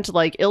event,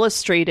 like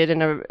illustrated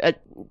in a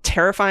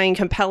terrifying,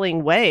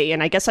 compelling way.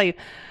 And I guess I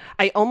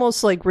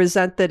almost like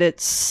resent that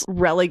it's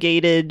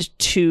relegated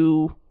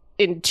to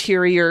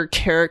interior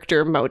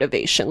character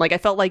motivation. Like, I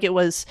felt like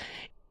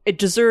it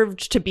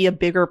deserved to be a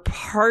bigger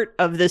part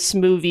of this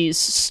movie's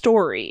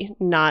story,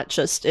 not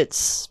just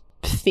its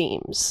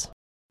themes.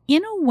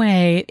 In a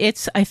way,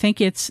 I think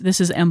this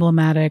is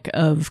emblematic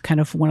of kind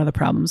of one of the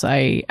problems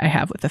I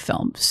have with the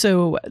film.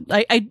 So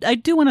I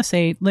do want to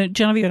say,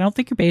 Genevieve, I don't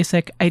think you're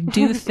basic. I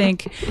do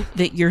think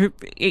that you're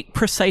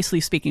precisely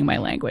speaking my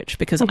language,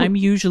 because I'm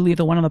usually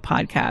the one on the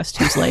podcast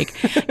who's like,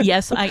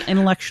 yes, I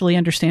intellectually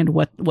understand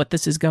what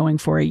this is going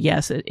for.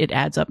 Yes, it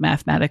adds up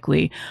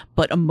mathematically,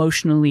 but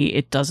emotionally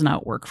it does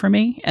not work for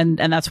me. And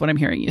that's what I'm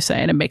hearing you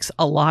say. And it makes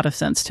a lot of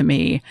sense to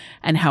me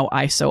and how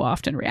I so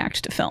often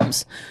react to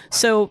films.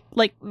 So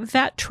like,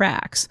 that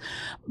tracks.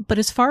 But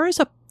as far as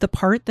the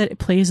part that it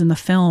plays in the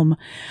film,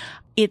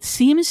 it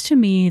seems to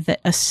me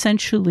that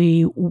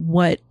essentially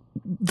what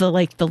the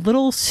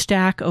little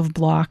stack of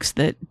blocks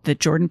that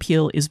Jordan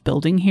Peele is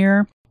building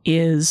here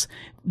is,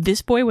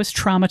 this boy was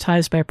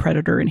traumatized by a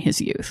predator in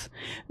his youth.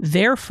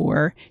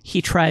 Therefore,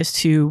 he tries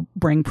to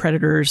bring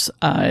predators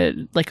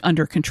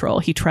under control.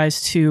 He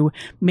tries to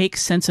make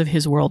sense of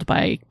his world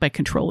by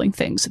controlling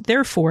things.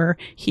 Therefore,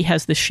 he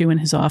has this shoe in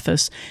his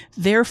office.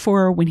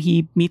 Therefore, when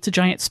he meets a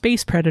giant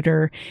space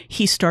predator,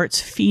 he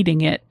starts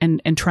feeding it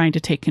and trying to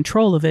take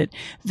control of it.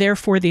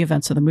 Therefore, the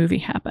events of the movie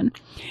happen.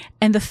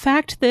 And the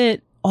fact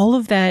that all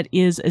of that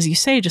is, as you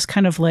say, just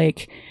kind of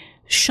like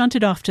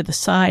shunted off to the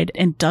side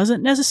and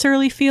doesn't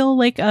necessarily feel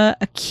like a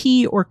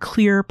key or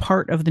clear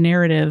part of the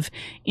narrative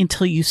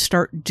until you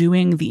start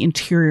doing the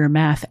interior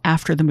math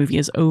after the movie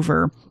is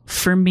over,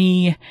 for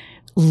me,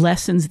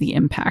 lessens the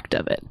impact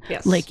of it.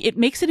 Yes. Like, it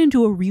makes it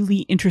into a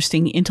really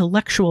interesting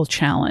intellectual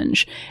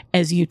challenge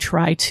as you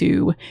try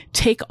to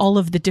take all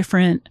of the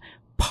different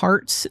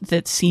parts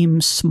that seem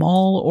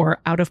small or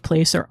out of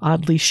place or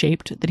oddly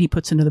shaped that he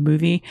puts into the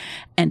movie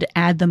and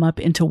add them up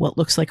into what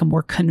looks like a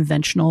more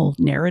conventional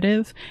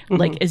narrative.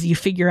 Like, as you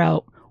figure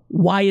out,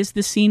 why is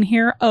this scene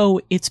here?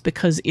 Oh, it's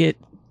because it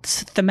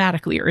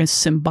thematically or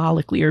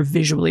symbolically or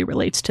visually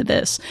relates to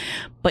this.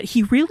 But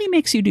he really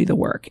makes you do the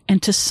work.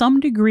 And to some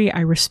degree,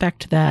 I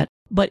respect that.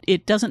 But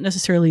it doesn't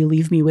necessarily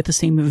leave me with the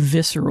same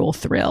visceral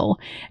thrill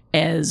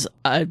as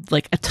a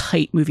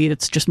tight movie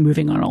that's just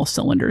moving on all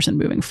cylinders and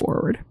moving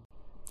forward.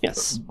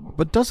 Yes,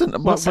 but doesn't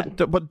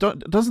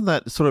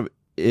that sort of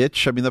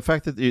itch? I mean, the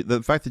fact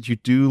that you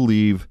do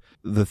leave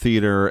the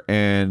theater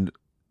and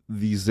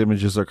these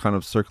images are kind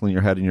of circling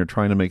your head and you're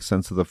trying to make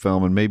sense of the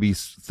film, and maybe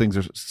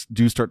things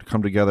do start to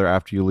come together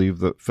after you leave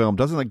the film.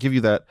 Doesn't that give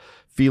you that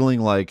feeling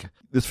like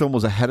this film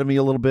was ahead of me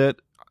a little bit,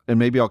 and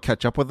maybe I'll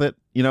catch up with it?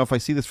 You know, if I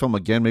see this film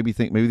again, maybe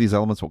these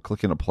elements will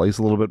click into place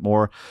a little bit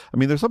more. I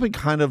mean, there's something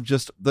kind of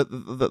just the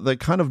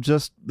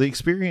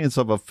experience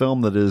of a film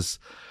that is,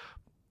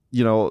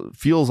 you know,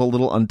 feels a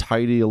little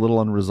untidy, a little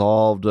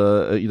unresolved,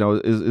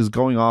 is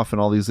going off in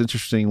all these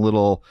interesting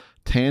little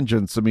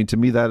tangents. I mean, to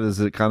me, that is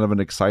a kind of an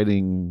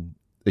exciting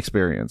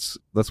experience.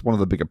 That's one of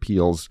the big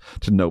appeals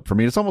to note for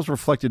me. It's almost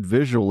reflected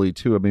visually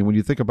too. I mean, when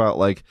you think about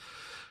like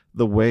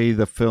the way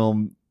the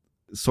film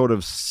sort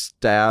of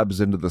stabs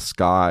into the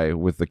sky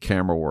with the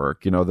camera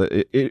work, you know, that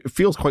it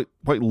feels quite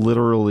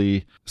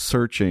literally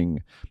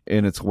searching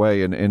in its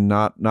way and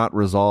not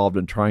resolved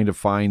and trying to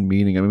find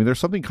meaning. I mean, there's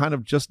something kind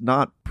of just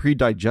not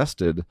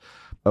pre-digested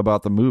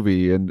about the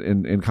movie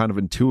and kind of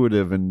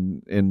intuitive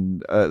and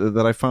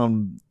that I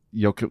found,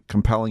 you know,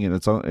 compelling in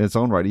its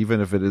own right,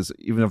 even if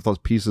those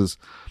pieces,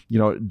 you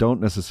know, don't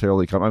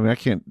necessarily come. I mean, I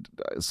can't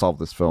solve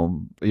this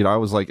film. You know, I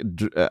was like,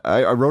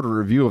 I wrote a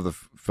review of the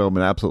film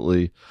and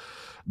absolutely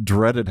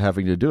dreaded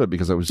having to do it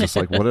because I was just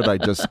like, what did I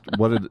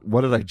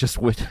just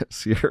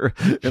witness here?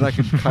 And I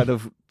could kind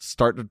of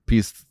start to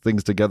piece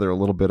things together a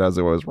little bit as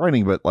I was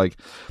writing, but like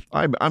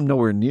I'm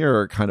nowhere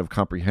near kind of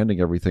comprehending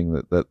everything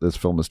that this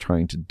film is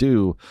trying to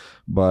do.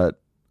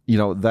 But, you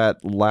know,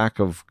 that lack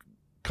of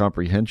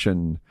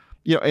comprehension,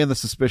 you know, and the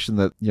suspicion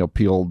that, you know,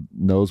 Peele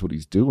knows what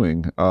he's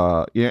doing,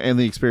 and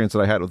the experience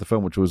that I had with the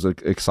film, which was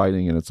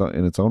exciting in its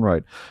own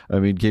right, I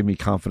mean, gave me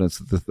confidence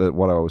that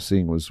what I was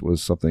seeing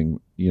was something,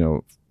 you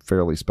know,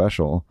 fairly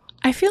special.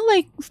 I feel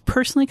like,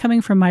 personally,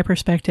 coming from my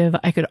perspective,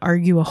 I could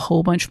argue a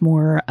whole bunch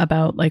more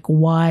about like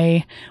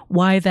why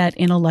that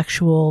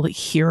intellectual,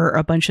 here are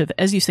a bunch of,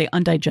 as you say,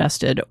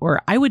 undigested,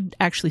 or I would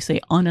actually say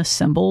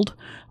unassembled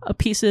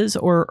pieces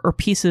or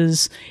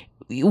pieces.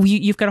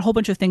 You've got a whole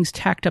bunch of things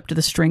tacked up to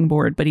the string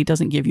board, but he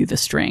doesn't give you the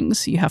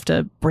strings. You have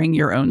to bring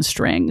your own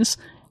strings.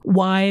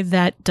 Why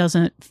that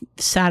doesn't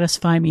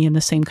satisfy me in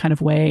the same kind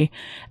of way,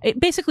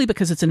 basically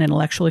because it's an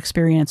intellectual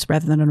experience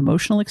rather than an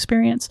emotional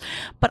experience.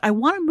 But I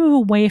want to move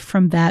away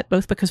from that,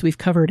 both because we've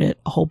covered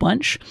it a whole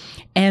bunch,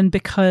 and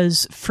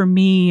because for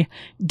me,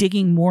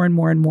 digging more and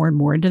more and more and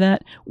more into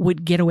that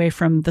would get away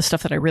from the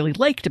stuff that I really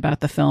liked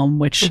about the film,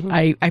 which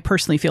I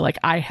personally feel like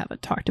I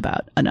haven't talked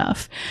about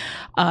enough.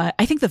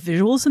 I think the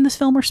visuals in this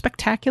film are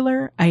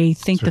spectacular. I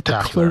think that the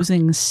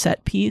closing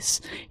set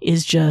piece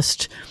is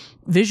just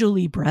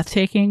visually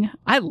breathtaking.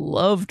 I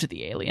loved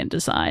the alien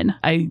design.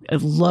 I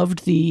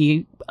loved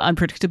the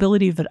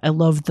unpredictability, but I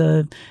loved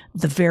the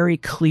very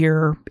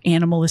clear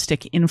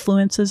animalistic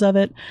influences of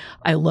it.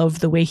 I love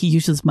the way he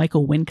uses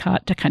Michael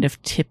Wincott to kind of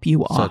tip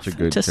you off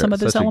to some of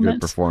those elements. Such a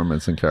good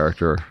performance and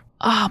character.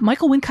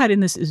 Michael Wincott in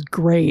this is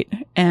great,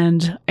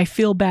 and I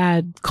feel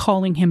bad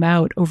calling him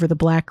out over the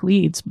black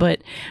leads,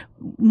 but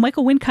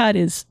Michael Wincott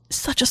is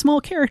such a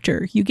small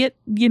character. You get,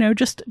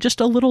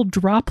 just a little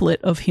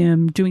droplet of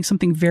him doing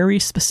something very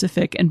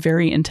specific and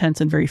very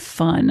intense and very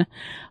fun.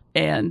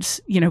 And,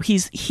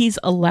 he's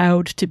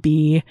allowed to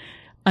be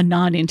a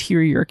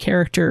non-interior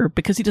character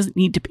because he doesn't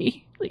need to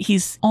be.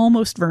 He's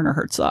almost Werner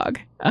Herzog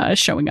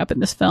showing up in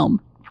this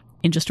film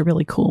in just a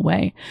really cool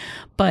way.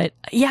 But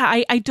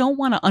yeah, I don't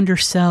want to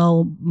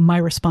undersell my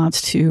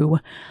response to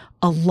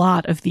a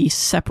lot of the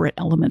separate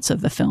elements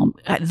of the film.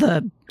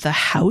 The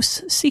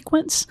house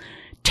sequence,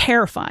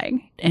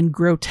 terrifying and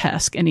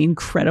grotesque and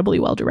incredibly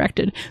well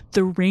directed.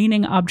 The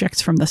raining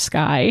objects from the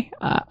sky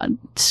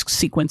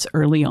sequence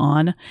early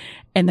on,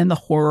 and then the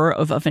horror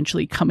of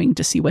eventually coming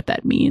to see what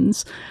that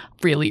means.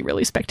 Really,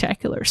 really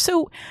spectacular.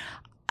 So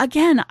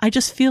again, I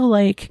just feel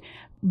like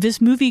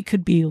this movie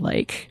could be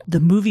like the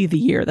movie of the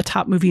year, the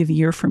top movie of the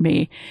year for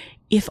me,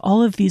 if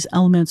all of these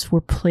elements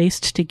were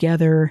placed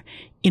together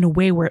in a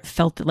way where it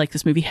felt that like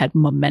this movie had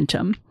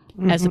momentum,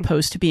 as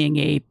opposed to being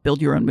a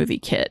build your own movie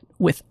kit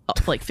with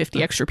like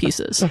 50 extra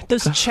pieces.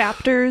 Those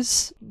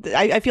chapters,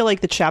 I feel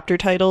like the chapter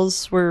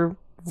titles were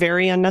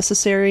very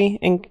unnecessary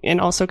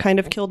and also kind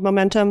of killed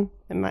momentum.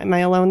 Am I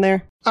alone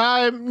there?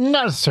 Not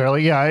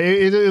necessarily. Yeah,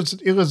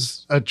 it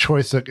was a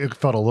choice that it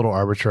felt a little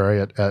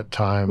arbitrary at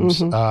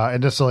times. It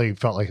necessarily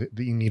felt like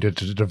you needed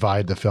to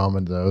divide the film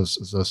into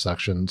those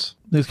sections.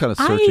 He was kind of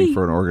searching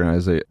for an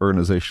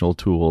organizational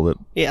tool that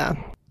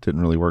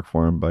didn't really work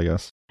for him, I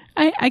guess.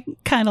 I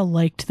kind of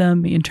liked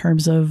them in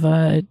terms of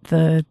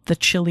the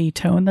chilly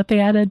tone that they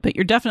added, but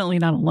you're definitely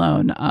not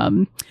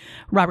alone.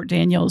 Robert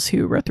Daniels,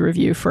 who wrote the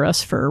review for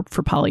us for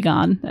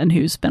Polygon and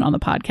who's been on the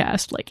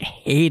podcast, like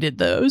hated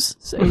those.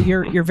 So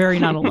you're very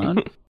not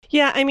alone.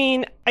 Yeah, I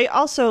mean, I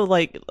also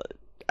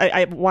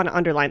I want to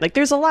underline, like,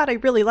 there's a lot I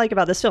really like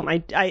about this film.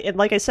 And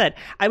like I said,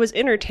 I was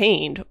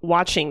entertained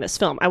watching this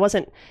film. I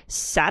wasn't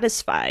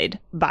satisfied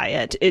by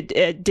it.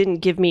 It didn't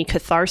give me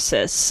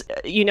catharsis.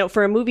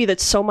 For a movie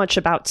that's so much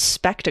about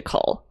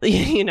spectacle,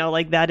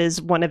 like that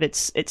is one of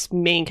its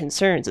main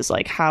concerns, is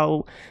like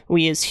how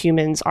we as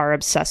humans are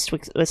obsessed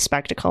with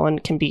spectacle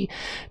and can be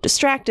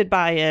distracted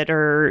by it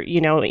or,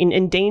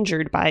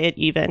 endangered by it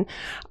even.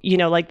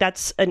 Like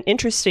that's an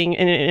interesting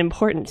and an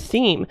important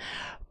theme,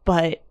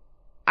 but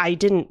I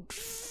didn't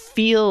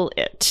feel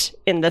it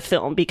in the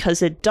film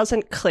because it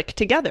doesn't click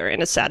together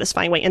in a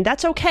satisfying way. And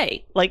that's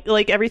okay.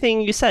 Like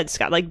everything you said,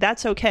 Scott, like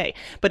that's okay.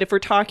 But if we're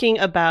talking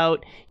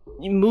about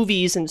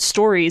movies and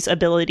stories'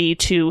 ability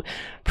to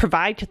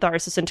provide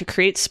catharsis and to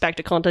create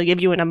spectacle and to give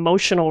you an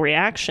emotional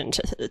reaction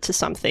to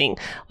something,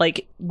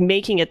 like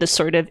making it this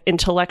sort of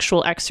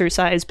intellectual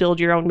exercise, build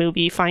your own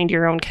movie, find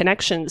your own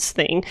connections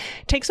thing,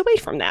 takes away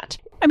from that.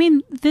 I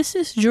mean, this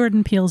is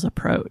Jordan Peele's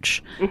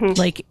approach.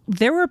 Like,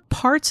 there were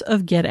parts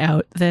of Get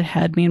Out that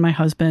had me and my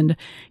husband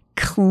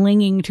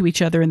clinging to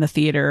each other in the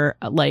theater,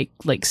 like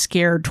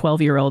scared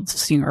 12-year-olds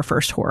seeing our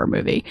first horror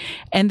movie.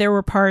 And there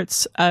were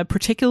parts,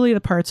 particularly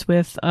the parts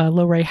with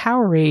Lo-Ray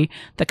Howery,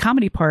 the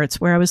comedy parts,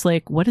 where I was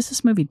like, what is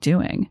this movie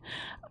doing?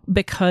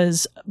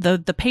 Because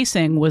the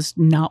pacing was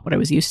not what I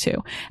was used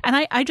to.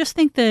 And I just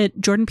think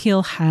that Jordan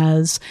Peele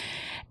has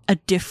a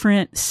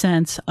different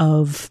sense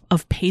of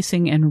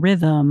pacing and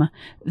rhythm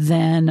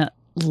than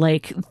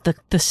like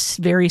the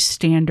very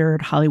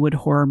standard Hollywood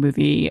horror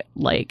movie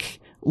like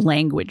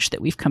language that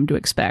we've come to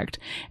expect.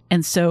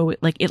 And so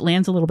like it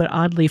lands a little bit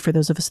oddly for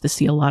those of us that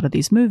see a lot of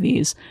these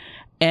movies.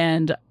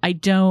 And I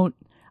don't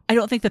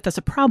think that that's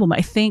a problem.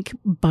 I think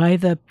by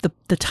the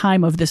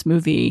time of this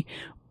movie,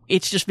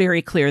 it's just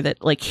very clear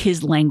that like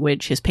his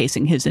language, his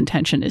pacing, his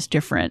intention is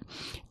different.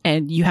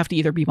 And you have to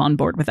either be on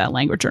board with that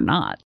language or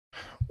not.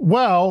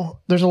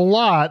 Well, there's a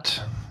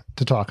lot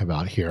to talk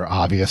about here,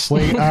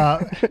 obviously. And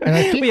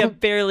I think we have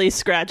barely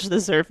scratched the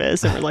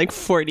surface and we're like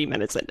 40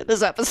 minutes into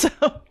this episode.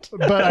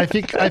 But I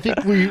think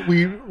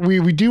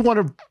we do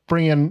want to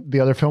bring in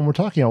the other film we're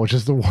talking about, which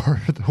is The War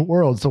of the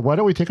Worlds. So why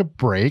don't we take a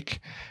break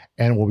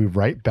and we'll be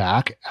right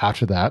back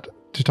after that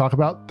to talk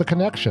about The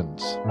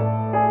Connections.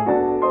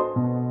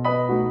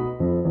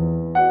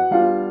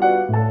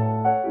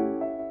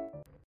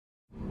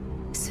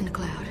 It's in a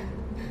cloud.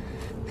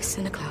 It's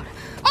in a cloud.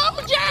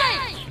 OJ!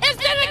 It's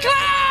in the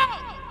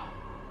cloud!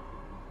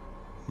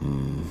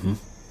 Mm-hmm.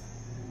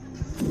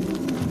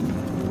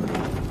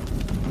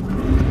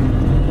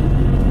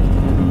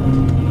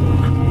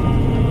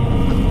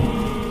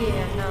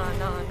 Yeah, nah.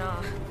 Run,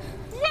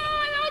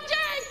 OJ!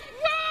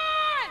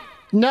 Run!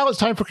 Now it's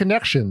time for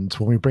Connections,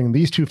 when we bring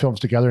these two films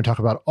together and talk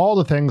about all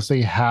the things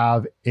they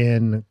have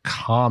in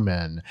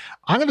common.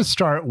 I'm going to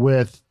start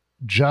with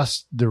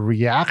just the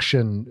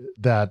reaction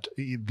that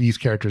these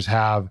characters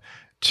have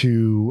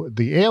to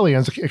the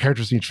aliens. The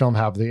characters in each film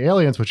have the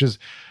aliens, which is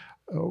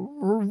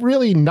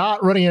really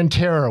not running on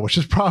terror, which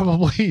is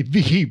probably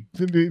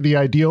the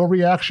ideal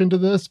reaction to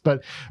this,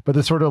 but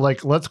the sort of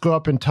like, let's go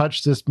up and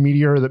touch this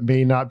meteor that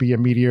may not be a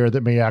meteor,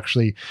 that may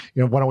actually,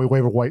 why don't we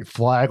wave a white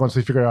flag once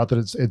we figure out that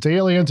it's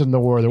aliens and the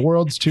War of the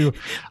Worlds too.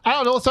 I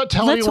don't know. Let's not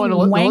tell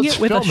anyone. Wang let's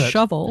it with a film it.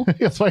 shovel.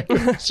 It's like,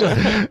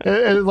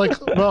 and like,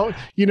 well,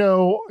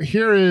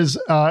 here is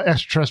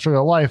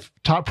extraterrestrial life.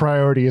 Top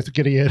priority is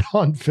getting it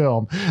on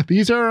film.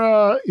 These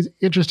are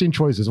interesting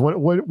choices.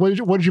 What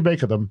did you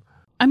make of them?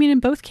 I mean,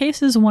 in both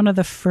cases, one of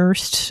the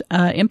first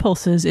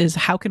impulses is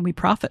how can we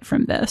profit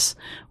from this,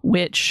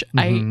 which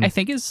I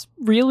think is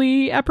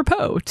really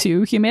apropos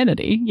to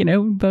humanity.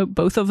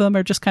 Both of them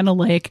are just kind of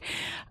like,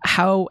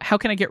 how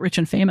can I get rich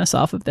and famous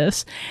off of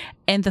this?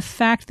 And the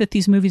fact that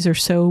these movies are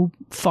so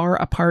far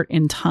apart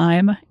in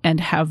time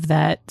and have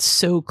that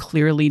so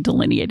clearly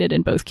delineated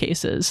in both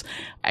cases,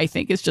 I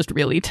think is just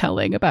really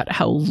telling about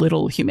how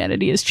little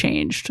humanity has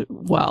changed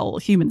while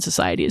human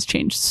society has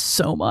changed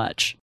so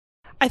much.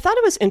 I thought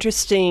it was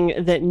interesting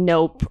that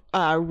Nope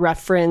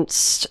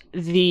referenced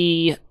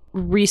the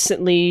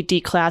recently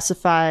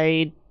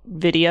declassified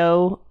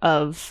video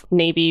of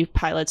Navy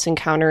pilots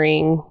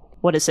encountering,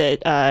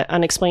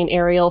 unexplained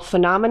aerial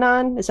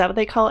phenomenon? Is that what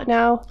they call it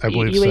now? I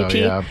believe UAP? So,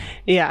 yeah.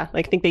 Yeah,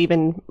 I think they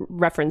even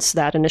referenced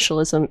that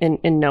initialism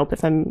in Nope,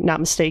 if I'm not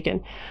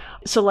mistaken.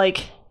 So,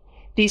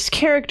 these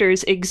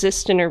characters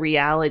exist in a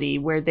reality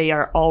where they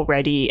are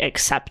already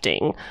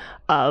accepting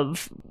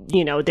of,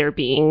 there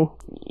being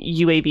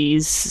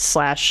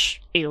UAVs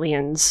 /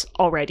 aliens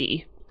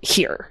already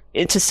here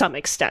to some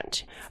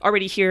extent,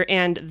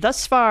 and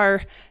thus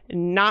far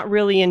not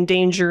really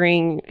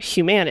endangering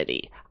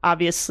humanity.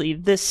 Obviously,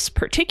 this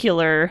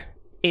particular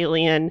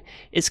alien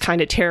is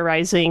kind of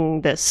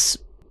terrorizing this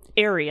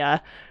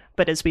area,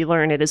 but as we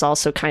learn, it is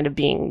also kind of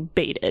being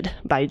baited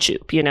by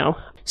Jupe,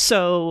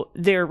 So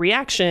their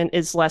reaction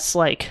is less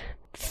like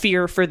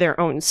fear for their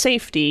own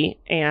safety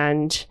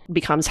and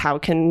becomes how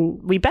can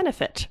we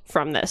benefit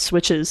from this,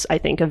 which is, I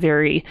think, a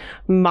very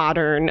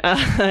modern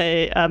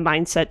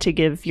mindset to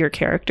give your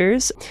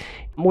characters.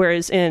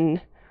 Whereas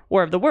in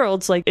War of the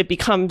Worlds, it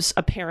becomes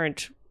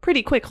apparent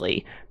pretty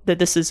quickly that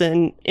this is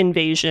an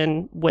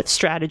invasion with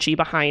strategy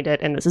behind it,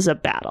 and this is a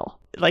battle.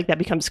 That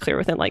becomes clear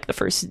within the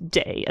first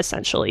day,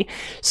 essentially.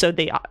 So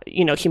they,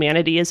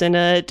 humanity is in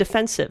a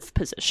defensive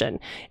position.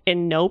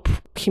 In Nope,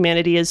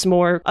 humanity is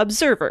more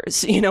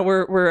observers.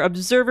 We're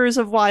observers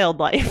of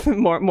wildlife,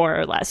 more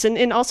or less.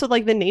 And also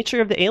the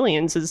nature of the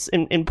aliens is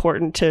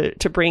important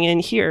to bring in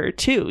here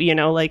too.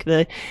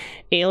 The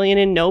alien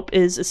in Nope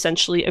is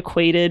essentially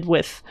equated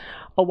with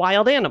a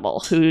wild animal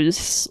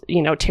whose,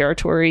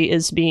 territory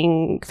is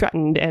being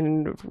threatened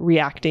and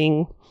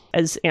reacting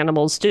as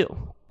animals do.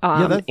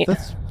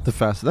 That's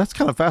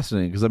kind of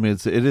fascinating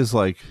because it is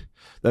the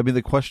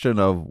question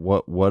of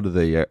what do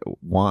they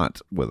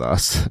want with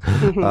us?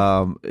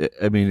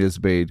 It's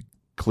made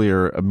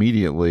clear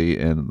immediately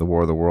in the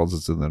War of the Worlds.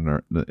 It's in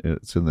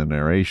the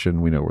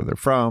narration. We know where they're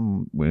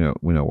from. We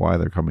know why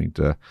they're coming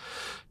to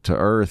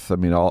Earth.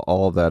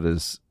 All of that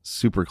is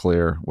super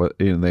clear.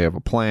 And they have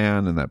a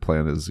plan, and that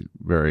plan is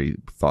very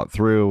thought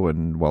through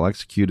and well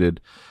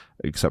executed,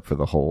 except for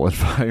the whole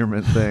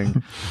environment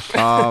thing.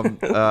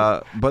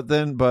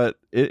 But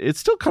it's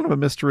still kind of a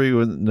mystery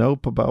with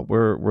Nope about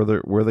where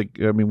they.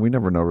 We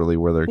never know really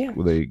where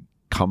they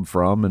come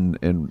from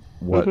and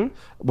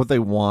what they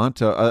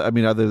want.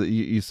 Either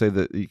you say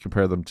that you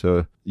compare them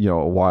to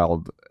a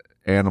wild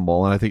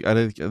animal, and I think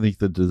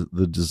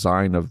the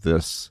design of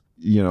this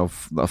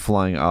a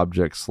flying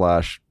object /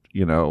 a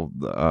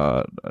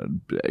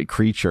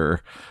creature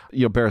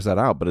bears that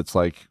out, but it's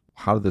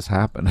how did this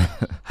happen?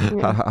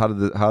 How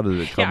did it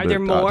come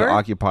to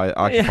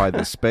occupy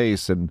this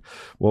space? And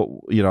none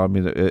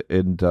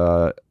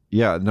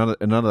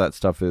of that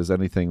stuff is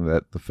anything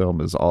that the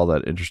film is all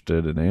that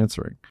interested in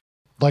answering.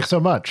 So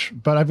much,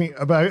 but I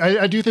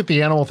do think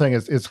the animal thing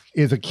is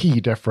a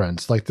key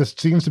difference. This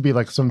seems to be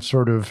some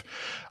sort of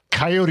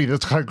coyote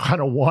that's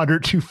kind of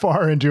wandered too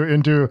far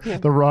into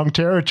the wrong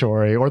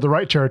territory, or the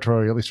right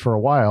territory, at least for a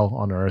while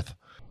on Earth.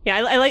 Yeah,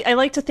 I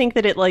like to think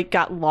that it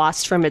got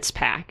lost from its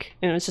pack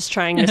and it was just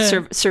trying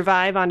to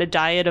survive on a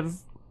diet of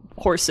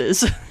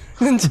horses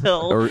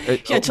until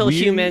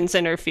humans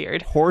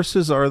interfered.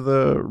 Horses are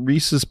the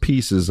Reese's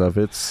Pieces of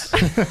its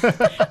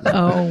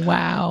oh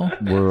wow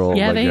world.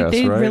 Yeah,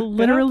 they right?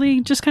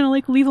 literally just kind of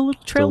leave a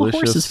little trail of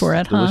horses for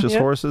it, huh? Delicious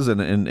horses,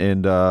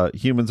 and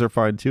humans are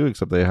fine too,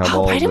 except they have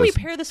all. Why didn't we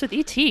pair this with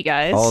ET,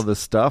 guys? All this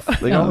stuff.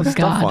 They got all this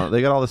stuff on it.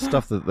 They got all this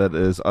stuff that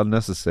is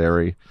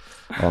unnecessary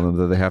on them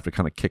that they have to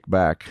kind of kick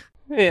back.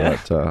 Yeah,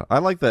 but I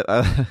like that.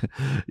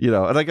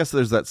 And I guess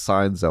there's that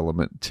signs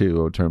element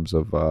too in terms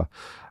of.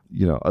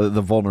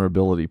 The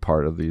vulnerability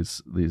part of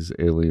these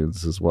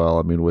aliens as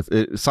well. With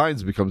it,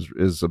 science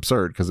is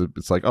absurd because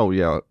it's they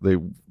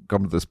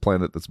come to this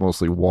planet that's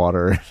mostly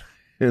water,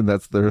 and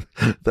that's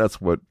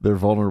what they're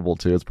vulnerable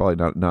to. It's probably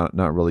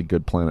not really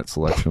good planet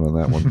selection on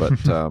that one, but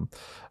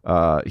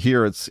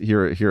here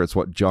it's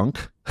what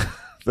junk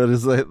that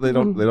is they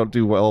don't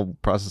do well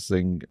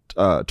processing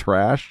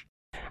trash.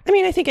 I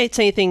mean, I think I'd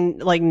say anything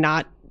like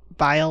not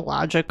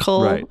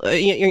biological,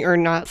 Right. Or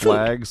not food,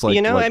 Flags, like,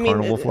 I mean,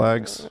 carnival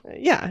flags.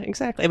 Yeah,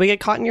 exactly. We get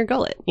caught in your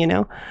gullet,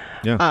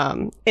 Yeah.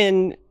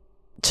 And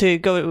to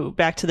go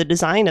back to the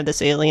design of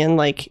this alien,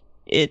 like,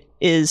 it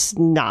is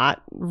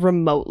not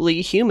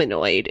remotely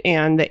humanoid,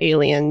 and the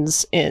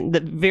aliens, in the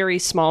very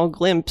small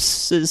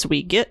glimpses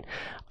we get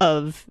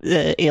of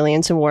the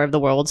aliens in War of the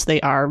Worlds,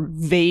 they are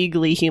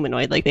vaguely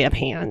humanoid, like they have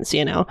hands,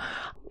 and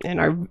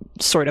are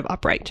sort of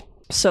upright.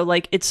 So,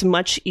 like, it's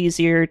much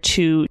easier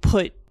to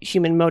put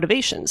human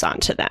motivations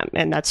onto them.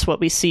 And that's what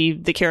we see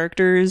the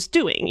characters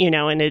doing,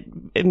 and it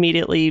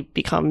immediately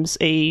becomes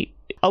a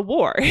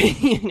war,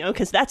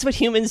 because that's what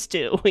humans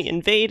do. We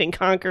invade and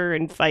conquer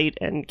and fight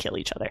and kill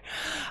each other.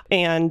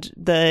 And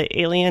the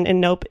alien in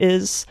Nope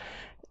is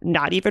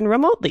not even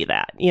remotely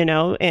that,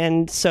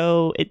 and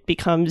so it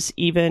becomes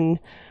even,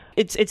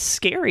 it's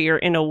scarier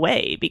in a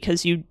way,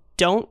 because you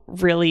don't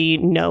really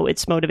know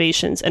its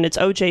motivations. And it's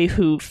OJ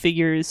who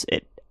figures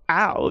it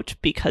out,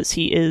 because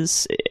he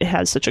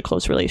has such a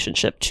close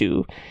relationship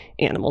to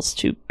animals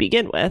to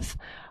begin with.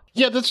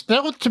 Yeah,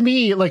 that was, to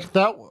me, like,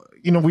 that,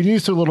 we knew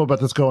so little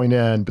about this going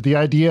in, but the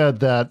idea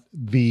that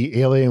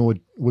the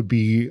alien would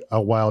be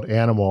a wild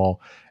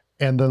animal,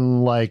 and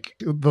then, like,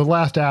 the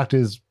last act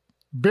is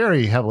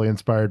very heavily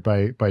inspired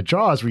by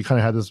Jaws, where you kind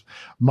of had this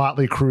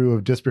motley crew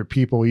of disparate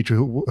people, each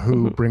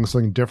who brings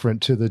something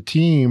different to the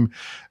team,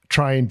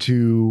 trying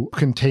to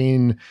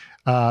contain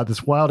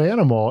this wild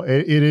animal.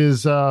 It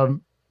is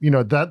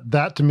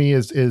that to me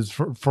is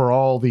for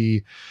all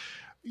the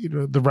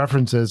the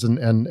references and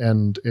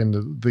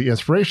the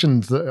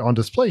inspirations on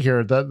display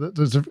here,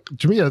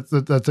 to me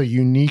that's a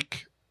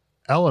unique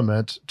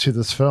element to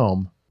this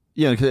film.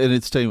 Yeah, and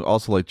it's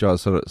also, like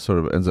Jaws, sort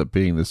of ends up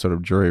being this sort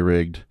of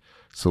jury-rigged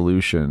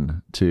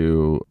solution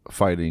to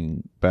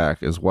fighting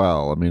back as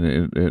well. I mean,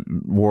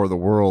 in War of the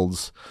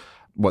Worlds,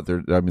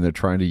 they're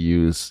trying to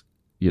use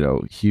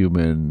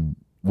human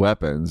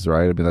weapons,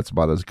 right? I mean, that's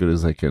about as good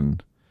as they can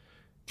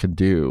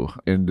do.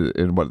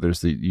 And what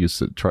there's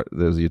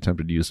the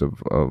attempted use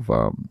of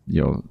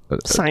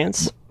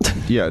science.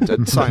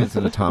 Science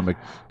and atomic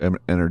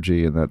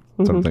energy and that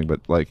sort of thing.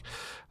 But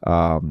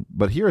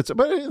but here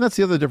that's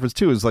the other difference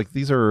too, is like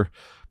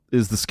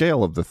is the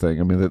scale of the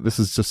thing. I mean, this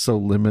is just so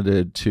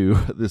limited to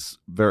this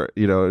very,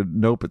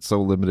 Nope, it's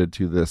so limited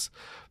to this,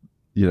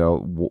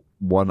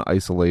 one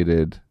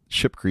isolated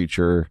ship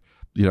creature,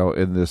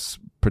 in this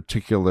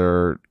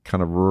particular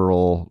kind of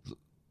rural,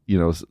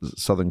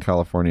 Southern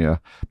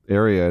California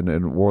area. And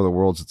in War of the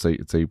Worlds,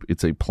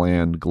 it's a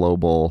planned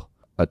global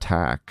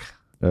attack.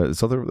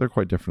 So they're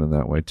quite different in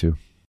that way too.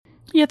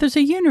 Yeah, there's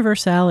a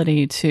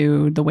universality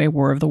to the way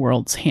War of the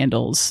Worlds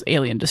handles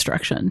alien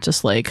destruction.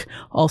 Just like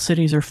all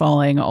cities are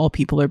falling, all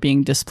people are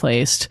being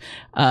displaced,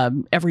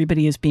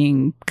 everybody is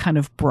being kind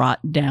of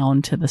brought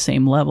down to the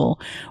same level.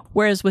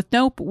 Whereas with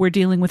Nope, we're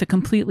dealing with a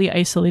completely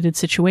isolated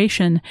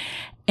situation,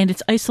 and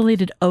it's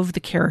isolated of the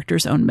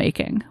character's own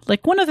making.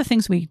 Like, one of the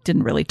things we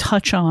didn't really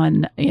touch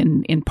on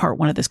in part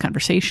one of this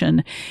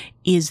conversation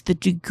is the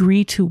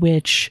degree to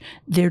which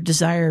their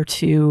desire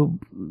to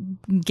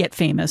get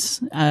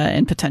famous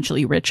and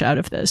potentially rich out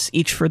of this,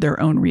 each for their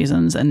own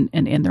reasons and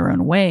in their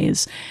own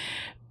ways,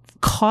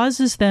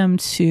 causes them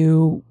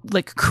to,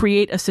 like,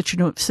 create a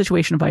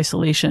situation of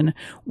isolation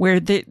where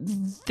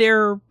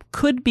there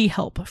could be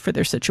help for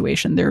their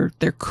situation. There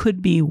could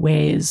be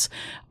ways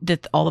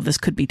that all of this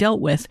could be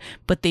dealt with,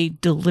 but they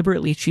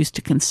deliberately choose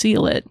to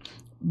conceal it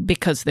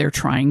because they're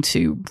trying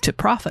to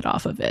profit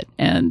off of it,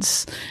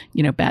 and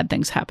bad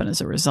things happen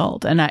as a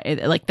result. And I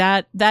like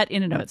that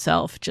in and of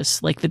itself,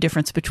 just like the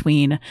difference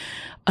between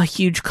a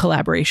huge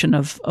collaboration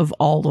of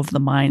all of the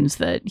minds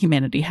that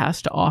humanity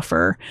has to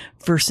offer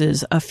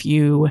versus a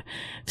few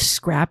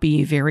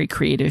scrappy, very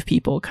creative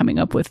people coming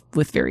up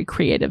with very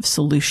creative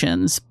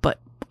solutions,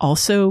 but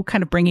also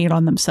kind of bringing it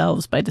on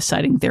themselves by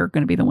deciding they're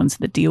going to be the ones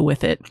that deal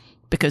with it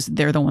because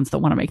they're the ones that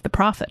want to make the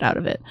profit out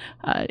of it.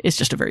 It's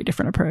just a very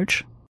different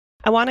approach.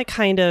 I want to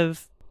kind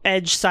of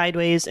edge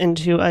sideways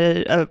into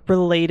a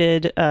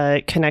related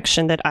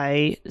connection that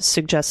I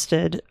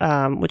suggested,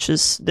 which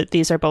is that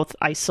these are both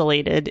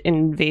isolated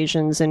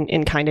invasions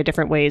in kind of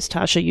different ways.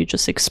 Tasha, you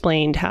just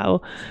explained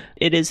how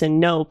it is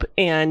in Nope.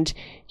 And,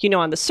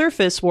 on the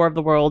surface, War of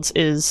the Worlds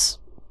is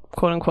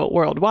quote unquote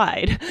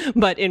worldwide,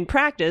 but in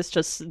practice,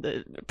 just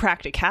the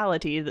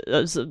practicality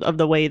of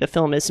the way the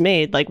film is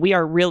made, like, we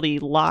are really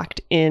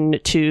locked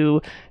into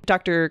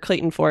Dr.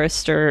 Clayton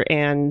Forrester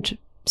and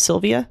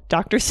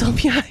Dr.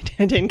 Sylvia.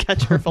 I didn't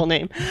catch her full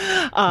name.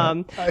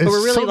 But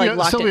we're really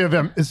locked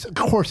in. Of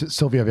course, it's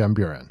Sylvia Van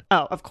Buren.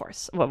 Oh, of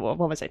course. What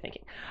was I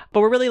thinking?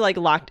 But we're really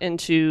locked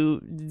into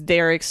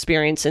their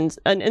experience and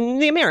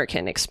the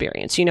American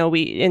experience.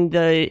 In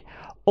the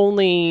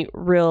only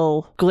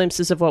real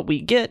glimpses of what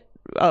we get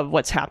of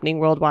what's happening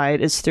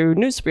worldwide is through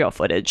newsreel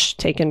footage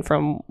taken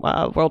from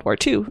World War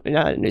II,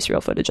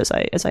 newsreel footage as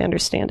I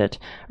understand it,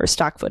 or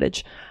stock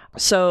footage.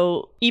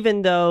 So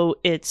even though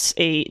it's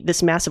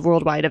this massive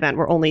worldwide event,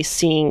 we're only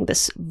seeing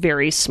this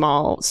very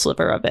small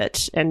sliver of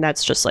it. And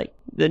that's just like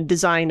the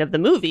design of the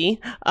movie,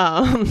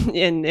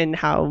 and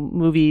how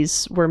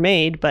movies were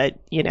made. But,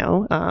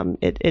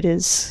 it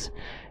is,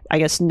 I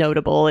guess,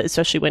 notable,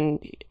 especially when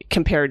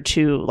compared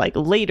to like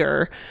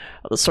later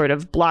sort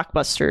of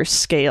blockbuster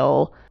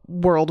scale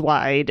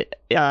worldwide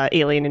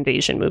alien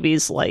invasion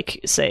movies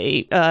like,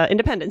 say,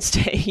 Independence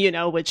Day,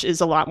 which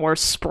is a lot more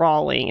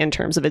sprawling in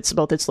terms of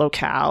both its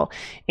locale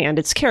and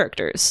its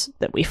characters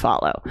that we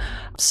follow.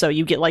 So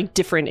you get like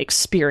different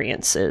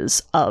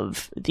experiences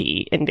of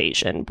the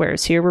invasion,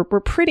 whereas here we're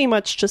pretty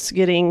much just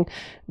getting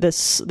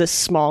this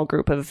small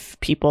group of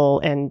people,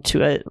 and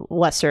to a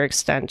lesser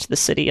extent the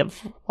city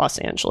of Los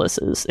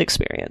Angeles's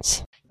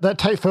experience. That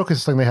tight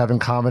focus thing they have in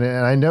common,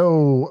 and I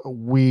know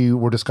we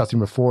were discussing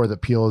before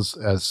that Peele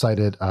has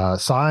cited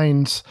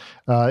Signs,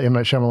 M.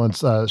 Night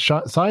Shyamalan's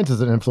Signs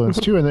as an influence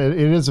too, and it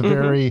is a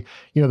very,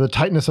 the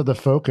tightness of the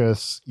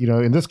focus,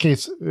 in this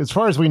case, as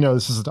far as we know,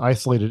 this is an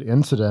isolated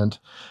incident,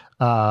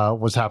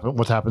 what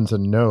happens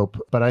in Nope,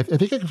 but I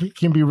think it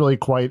can be really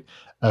quite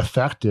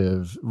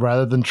effective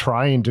rather than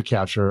trying to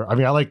capture, I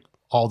like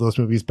all those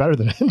movies better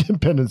than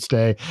Independence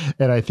Day,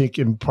 and I think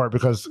in part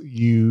because of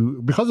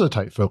the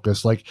tight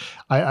focus. Like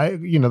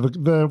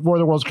the War of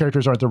the Worlds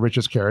characters aren't the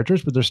richest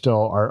characters, but they're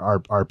still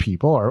our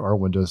people, our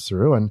windows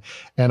through, and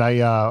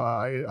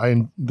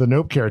the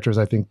Nope characters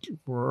I think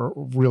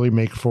really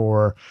make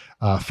for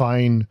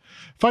fine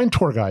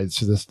tour guides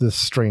to this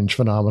strange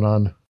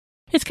phenomenon.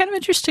 It's kind of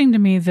interesting to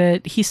me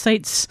that he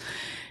cites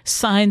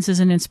Signs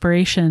as an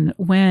inspiration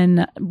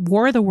when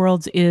War of the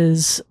Worlds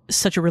is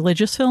such a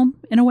religious film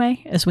in a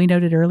way, as we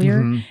noted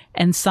earlier,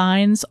 and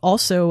Signs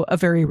also a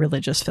very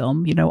religious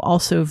film,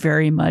 also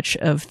very much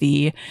of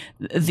the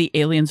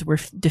aliens were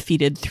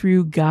defeated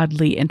through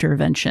godly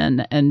intervention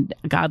and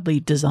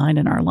godly design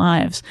in our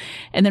lives.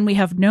 And then we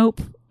have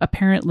Nope,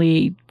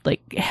 apparently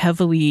like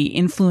heavily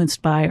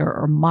influenced by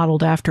or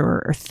modeled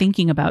after or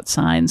thinking about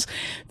Signs.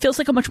 Feels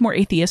like a much more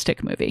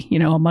atheistic movie,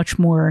 a much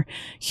more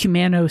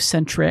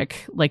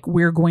humanocentric, like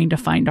we're going to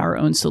find our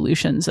own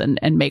solutions and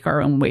make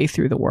our own way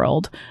through the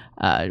world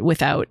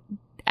without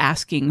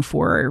asking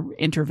for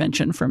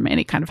intervention from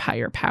any kind of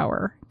higher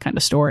power kind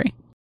of story.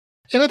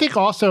 And I think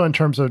also in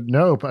terms of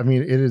Nope,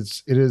 it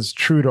is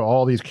true to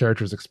all these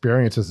characters'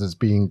 experiences as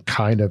being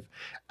kind of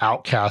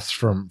outcasts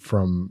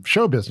from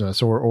show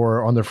business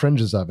or on the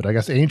fringes of it. I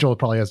guess Angel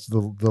probably has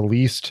the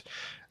least,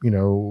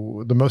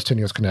 the most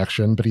tenuous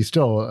connection, but he's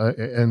still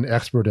an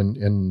expert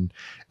in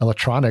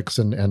electronics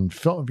and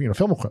film,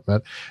 film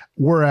equipment.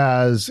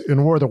 Whereas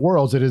in War of the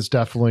Worlds, it is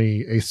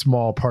definitely a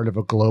small part of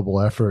a global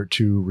effort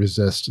to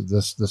resist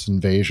this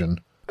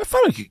invasion. I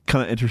found a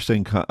kind of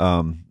interesting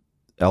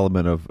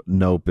element of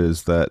Nope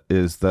is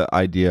the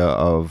idea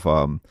of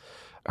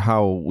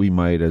how we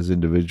might as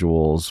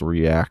individuals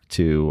react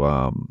to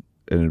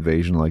an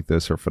invasion like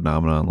this or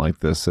phenomenon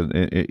like this, and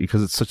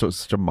because it's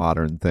such a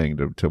modern thing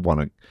to want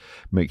to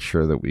make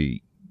sure that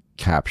we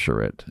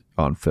capture it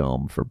on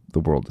film for the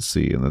world to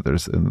see, and that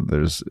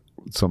there's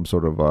some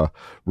sort of a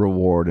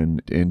reward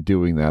in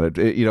doing that.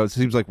 It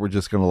seems like we're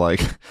just gonna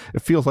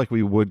it feels like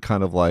we would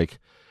kind of like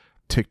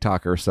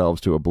TikTok ourselves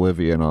to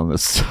oblivion on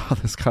this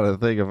kind of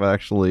thing have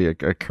actually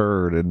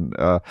occurred, and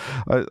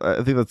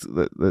I think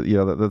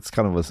that's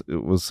kind of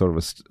it was sort of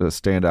a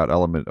standout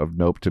element of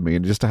Nope to me,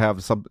 and just to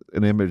have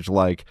an image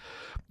like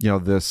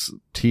this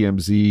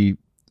TMZ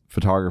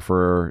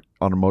photographer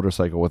on a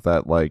motorcycle with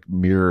that like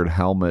mirrored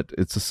helmet.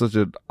 It's just such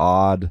an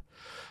odd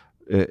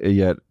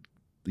yet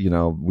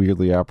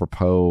weirdly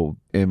apropos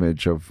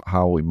image of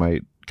how we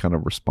might kind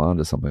of respond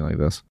to something like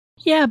this.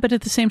 Yeah, but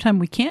at the same time,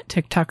 we can't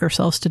TikTok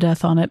ourselves to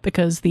death on it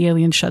because the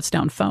alien shuts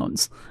down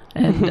phones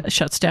and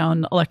shuts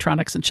down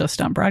electronics and shuts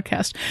down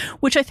broadcast,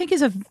 which I think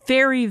is a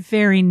very,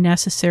 very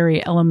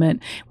necessary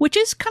element, which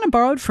is kind of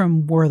borrowed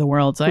from War of the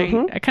Worlds. I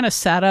kind of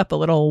sat up a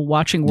little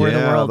watching War of the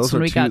Worlds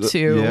when we got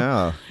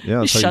to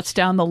shuts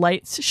down the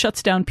lights,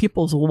 shuts down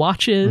people's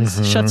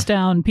watches, shuts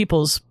down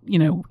people's,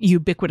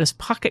 ubiquitous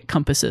pocket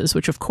compasses,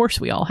 which of course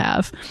we all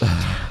have.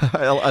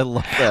 I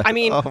love that. I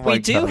mean, we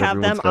do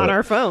have them on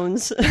our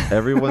phones.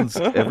 Everyone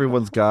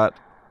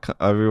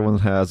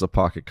has a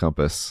pocket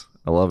compass.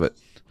 I love it.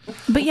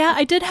 But yeah,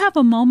 I did have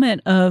a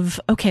moment of,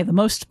 okay, the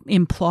most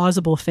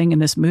implausible thing in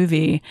this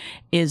movie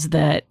is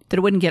that it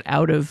wouldn't get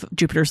out of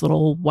Jupiter's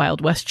little Wild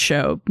West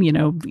show.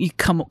 You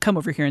come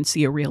over here and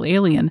see a real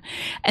alien.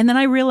 And then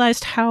I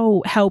realized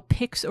how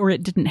Pix or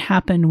It Didn't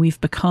Happen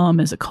we've become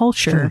as a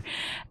culture.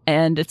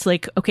 And it's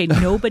like, okay,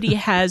 nobody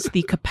has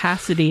the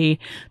capacity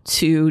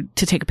to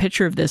take a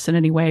picture of this in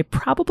any way.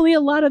 Probably a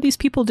lot of these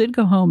people did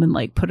go home and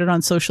like put it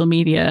on social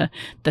media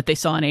that they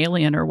saw an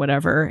alien or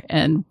whatever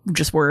and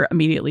just were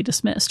immediately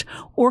dismissed. exist.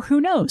 Or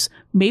who knows?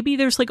 Maybe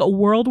there's like a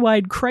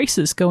worldwide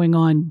crisis going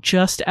on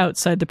just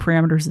outside the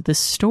parameters of this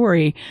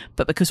story,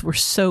 but because we're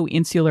so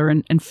insular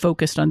and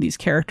focused on these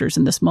characters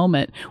in this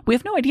moment, we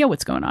have no idea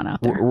what's going on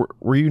out there.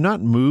 Were you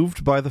not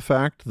moved by the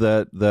fact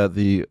that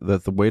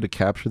the way to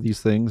capture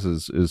these things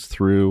is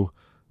through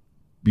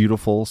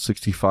beautiful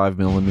 65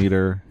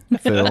 millimeter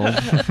film?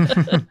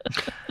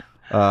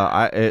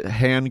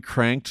 Hand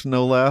cranked,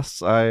 no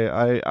less.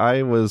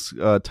 I was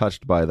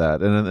touched by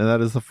that, and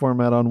that is the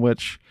format on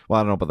which, well,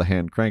 I don't know about the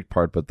hand cranked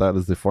part, but that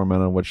is the format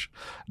on which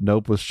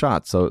Nope was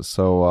shot.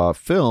 So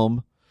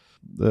film,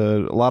 a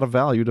lot of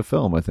value to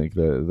film, I think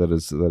that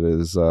is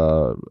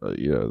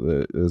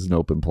as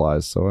Nope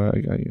implies. So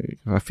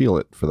I feel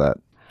it for that.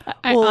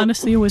 I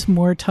honestly was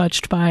more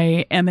touched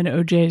by Em and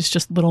OJ's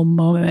just little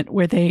moment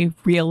where they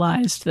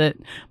realized that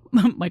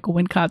Michael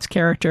Wincott's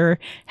character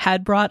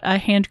had brought a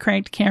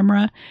hand-cranked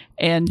camera,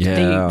 and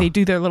they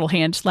do their little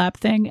hand slap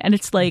thing, and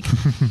it's like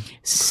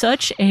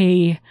such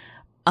an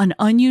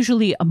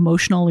unusually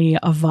emotionally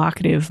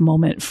evocative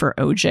moment for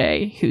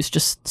OJ, who's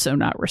just so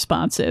not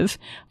responsive,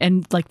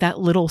 and like that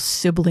little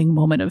sibling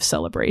moment of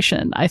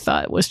celebration, I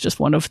thought was just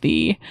one of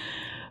the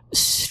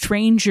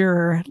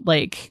stranger,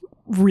 like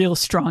real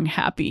strong,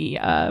 happy,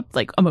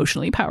 like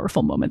emotionally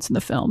powerful moments in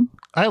the film.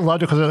 I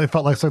loved it because it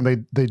felt like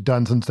something they'd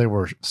done since they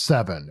were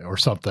 7 or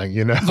something,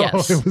 you know?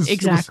 Yes,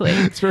 exactly.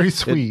 It's very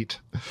sweet.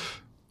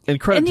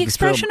 And the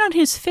expression on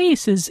his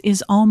face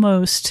is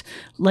almost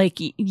like,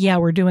 yeah,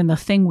 we're doing the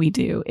thing we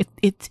do.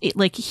 It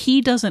like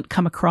he doesn't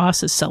come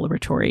across as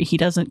celebratory. He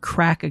doesn't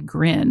crack a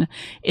grin.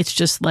 It's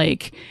just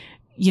like,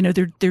 you know,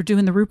 they're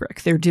doing the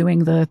rubric. They're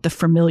doing the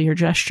familiar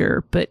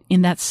gesture, but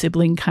in that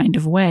sibling kind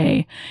of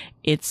way.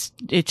 It's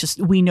just,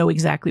 we know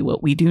exactly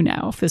what we do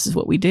now. If this is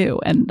what we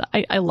do. And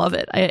I love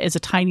it. As a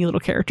tiny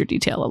little character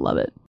detail, I love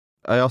it.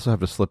 I also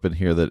have to slip in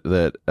here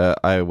that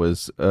I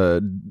was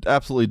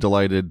absolutely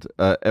delighted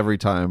every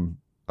time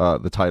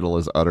the title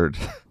is uttered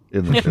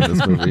in this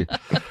movie.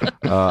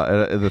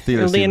 In the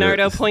theater,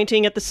 Leonardo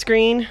pointing at the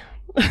screen.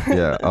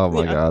 Yeah. Oh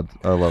my God,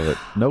 I love it.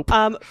 Nope.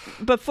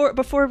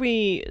 Before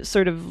we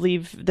sort of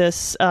leave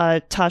this,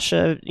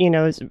 Tasha, you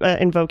know,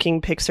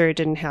 invoking Pixar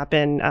didn't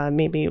happen.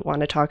 Made me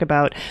want to talk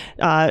about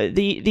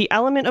the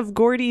element of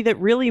Gordy that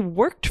really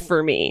worked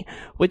for me,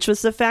 which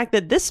was the fact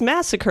that this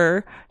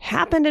massacre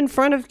happened in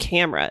front of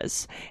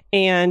cameras,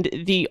 and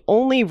the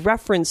only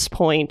reference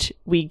point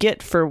we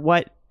get for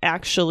what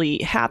actually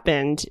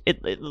happened,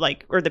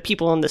 or the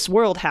people in this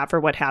world have for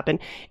what happened,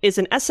 is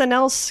an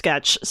SNL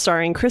sketch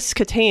starring Chris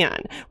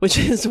Kattan, which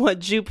is what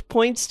Jupe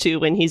points to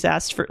when he's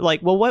asked for, like,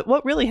 well,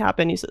 what really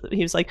happened?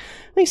 He was like,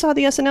 he saw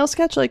the SNL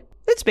sketch, like,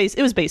 it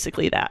was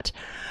basically that.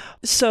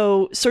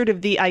 So sort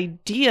of the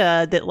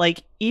idea that,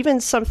 like,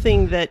 even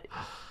something that,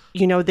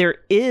 you know, there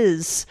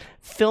is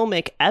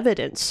filmic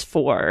evidence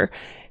for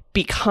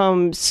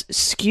becomes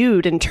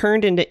skewed and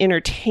turned into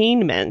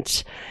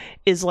entertainment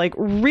is like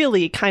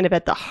really kind of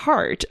at the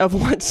heart of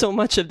what so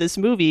much of this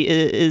movie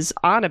is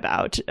on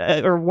about,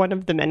 or one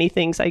of the many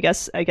things I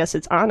guess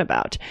it's on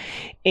about.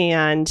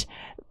 And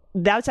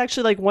that's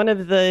actually like one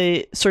of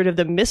the sort of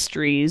the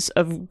mysteries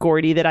of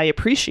Gordy that I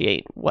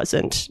appreciate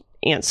wasn't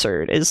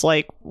answered, is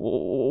like,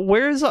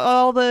 where's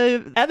all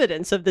the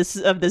evidence of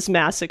this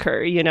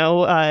massacre, you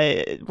know?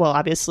 Well,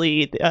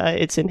 obviously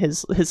it's in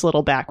his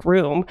little back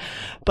room,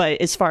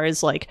 but as far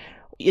as like,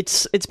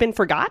 it's been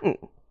forgotten.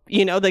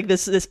 You know, like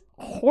this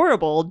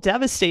horrible,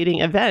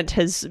 devastating event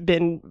has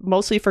been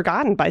mostly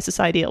forgotten by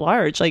society at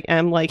large. Like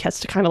Em has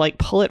to kind of like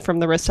pull it from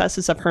the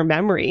recesses of her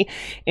memory,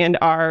 and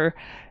our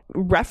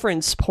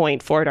reference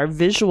point for it, our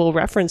visual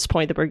reference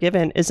point that we're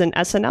given, is an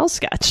SNL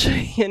sketch.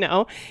 You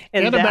know,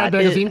 and a Mad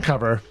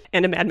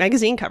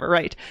Magazine cover,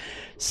 right?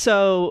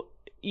 So,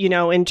 you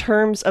know, in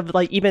terms of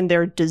like even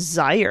their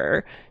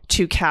desire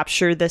to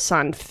capture this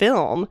on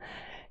film.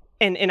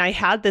 And I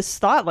had this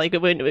thought, like,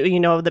 when, you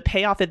know, the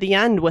payoff at the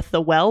end with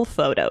the well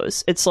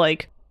photos, it's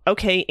like,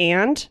 okay,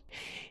 and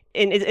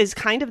it's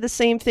kind of the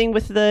same thing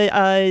with the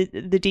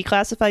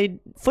declassified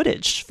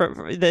footage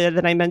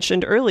that I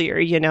mentioned earlier,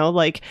 you know,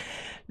 like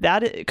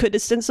that it could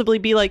ostensibly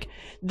be like,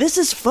 this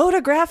is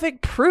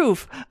photographic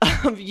proof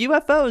of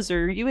UFOs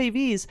or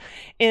UAVs.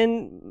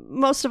 And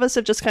most of us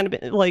have just kind of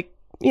been like,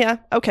 yeah,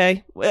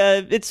 okay,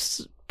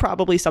 it's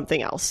probably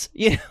something else,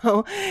 you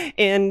know?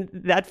 And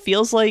that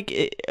feels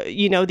like,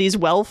 you know, these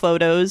well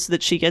photos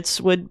that she gets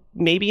would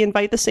maybe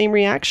invite the same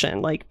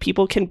reaction. Like,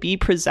 people can be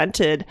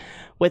presented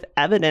with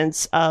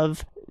evidence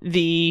of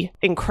the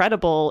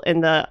incredible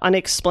and the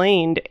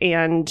unexplained,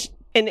 and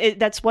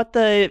that's what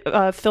the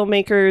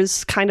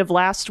filmmaker's kind of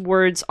last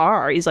words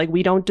are. He's like,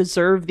 we don't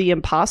deserve the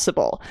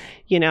impossible,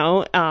 you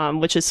know,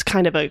 which is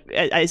kind of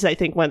as I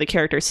think one of the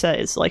characters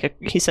says, like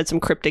he said some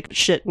cryptic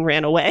shit and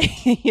ran away,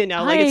 you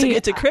know, like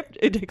it's a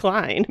cryptic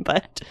line,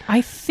 but I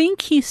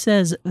think he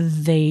says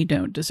they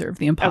don't deserve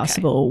the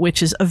impossible,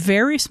 which is a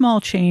very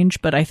small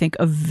change, but I think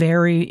a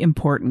very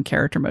important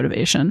character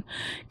motivation.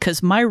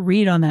 Because my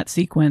read on that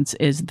sequence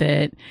is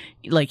that,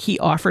 like, he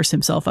offers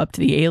himself up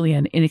to the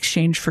alien in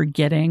exchange for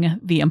getting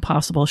the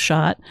impossible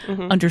shot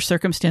under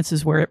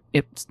circumstances where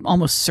it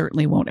almost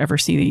certainly won't ever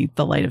see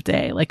the light of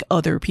day. Like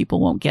other people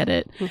won't get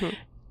it.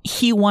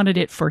 He wanted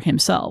it for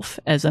himself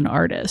as an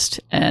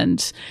artist,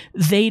 and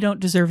they don't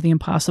deserve the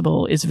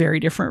impossible is very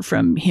different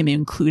from him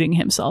including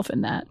himself in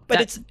that.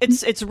 But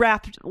it's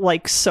wrapped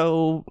like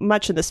so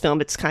much in this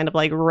film. It's kind of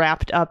like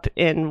wrapped up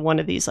in one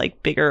of these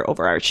like bigger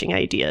overarching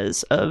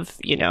ideas of,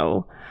 you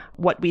know,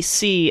 what we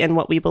see and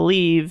what we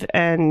believe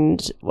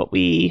and what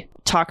we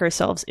talk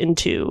ourselves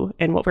into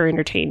and what we're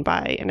entertained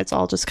by. And it's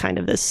all just kind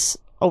of this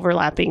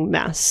overlapping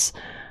mess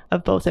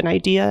of both an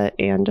idea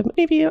and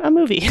maybe a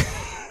movie.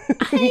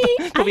 But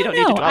we don't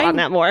need to dwell on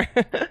that more.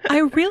 I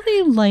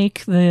really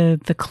like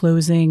the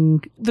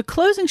closing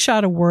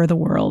shot of War of the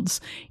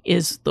Worlds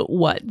is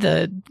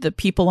the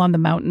people on the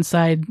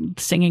mountainside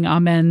singing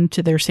amen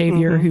to their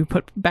savior who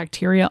put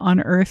bacteria on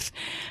Earth.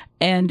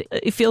 And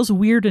it feels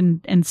weird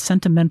and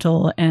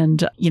sentimental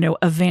and, you know,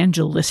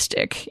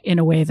 evangelistic in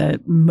a way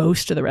that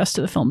most of the rest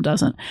of the film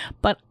doesn't.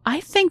 But I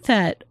think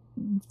that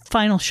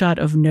final shot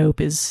of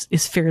Nope is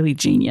fairly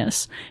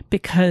genius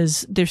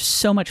because there's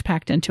so much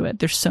packed into it.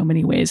 There's so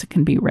many ways it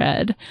can be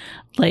read.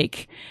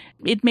 Like,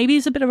 it maybe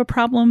is a bit of a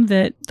problem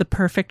that the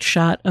perfect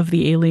shot of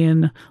the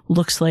alien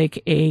looks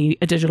like a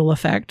digital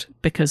effect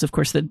because, of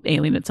course, the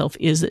alien itself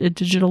is a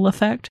digital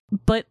effect.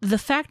 But the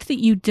fact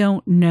that you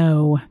don't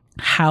know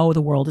how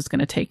the world is going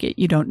to take it,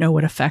 you don't know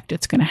what effect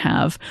it's going to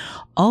have.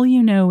 All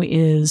you know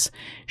is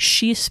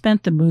she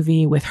spent the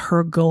movie with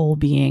her goal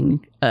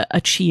being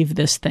achieve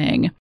this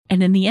thing.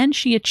 And in the end,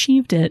 she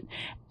achieved it.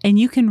 And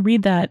you can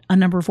read that a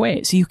number of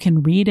ways. You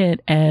can read it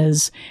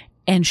as,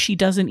 and she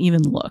doesn't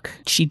even look.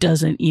 She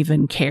doesn't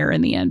even care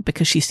in the end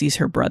because she sees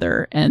her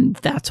brother and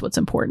that's what's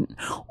important.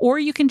 Or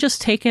you can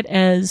just take it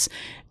as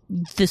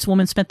this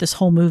woman spent this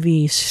whole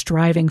movie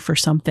striving for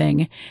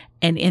something.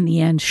 And in the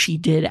end, she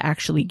did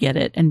actually get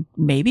it. And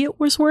maybe it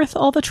was worth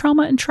all the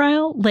trauma and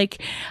trial.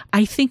 Like,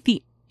 I think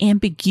the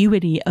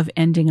ambiguity of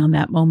ending on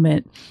that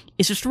moment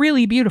is just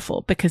really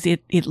beautiful because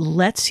it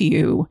lets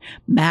you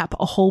map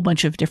a whole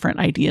bunch of different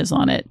ideas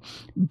on it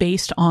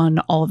based on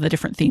all of the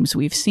different themes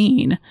we've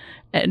seen.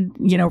 And,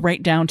 you know,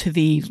 right down to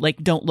the, like,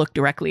 don't look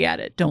directly at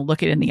it. Don't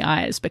look it in the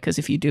eyes because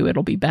if you do,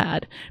 it'll be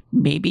bad.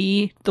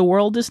 Maybe the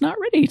world is not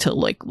ready to,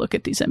 like, look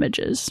at these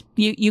images.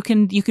 You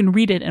can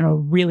read it in a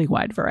really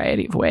wide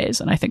variety of ways.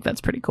 And I think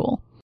that's pretty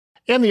cool.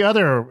 And the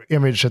other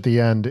image at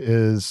the end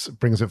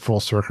brings it full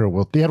circle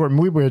with the Edward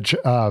Muybridge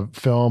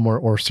film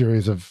or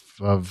series of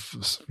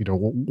you know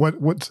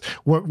what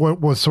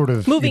was sort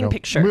of moving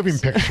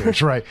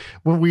pictures, right?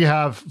 When we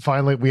have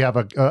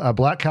a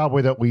black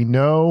cowboy that we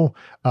know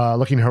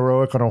looking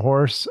heroic on a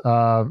horse.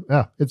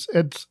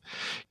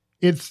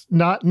 It's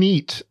not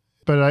neat,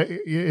 but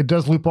it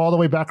does loop all the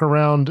way back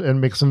around and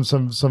make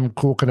some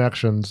cool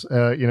connections.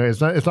 You know,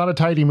 it's not a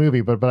tidy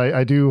movie, but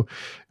I do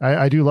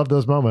love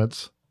those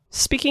moments.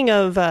 Speaking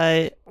of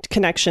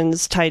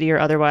connections, tidy or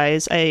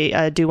otherwise,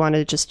 I do want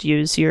to just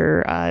use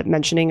your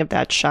mentioning of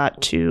that shot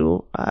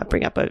to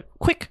bring up a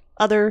quick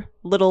other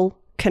little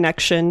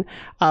connection,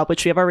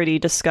 which we have already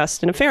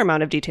discussed in a fair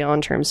amount of detail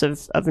in terms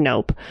of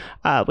Nope,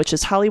 which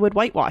is Hollywood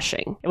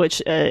whitewashing,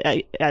 which,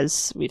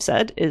 as we've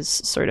said, is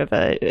sort of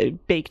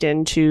baked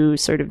into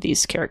sort of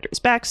these characters'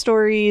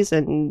 backstories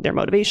and their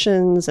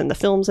motivations and the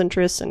film's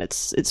interests, and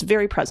it's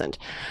very present.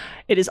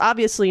 It is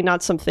obviously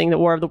not something that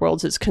War of the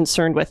Worlds is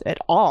concerned with at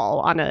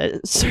all on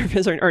a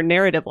surface or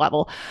narrative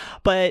level,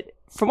 but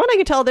from what I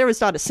can tell, there was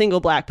not a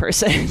single black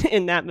person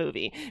in that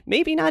movie.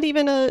 Maybe not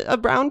even a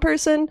brown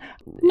person.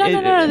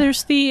 No.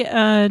 There's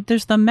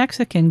the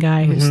Mexican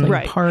guy who's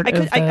like part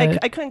of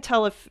I couldn't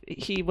tell if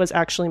he was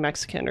actually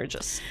Mexican or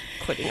just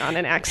putting on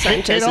an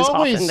accent, as is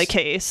often the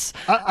case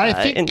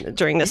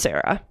during this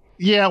era.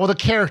 Yeah, well, the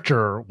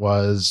character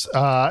was,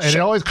 and it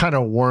always kind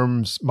of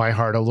warms my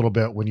heart a little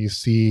bit when you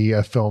see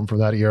a film from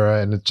that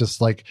era, and it's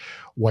just like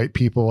white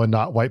people and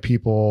not white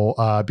people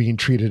being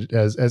treated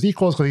as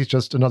equals because he's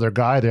just another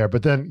guy there.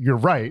 But then you're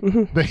right,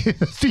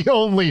 he's the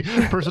only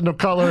person of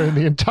color in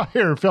the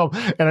entire film,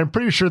 and I'm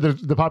pretty sure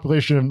that the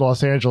population in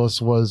Los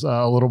Angeles was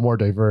a little more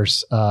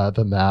diverse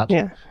than that.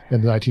 Yeah.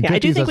 In the 1950s. Yeah, I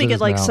do think we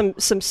get like some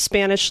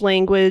Spanish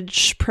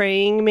language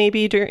praying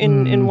maybe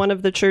in one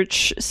of the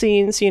church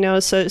scenes, you know.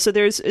 So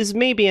there's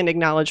maybe an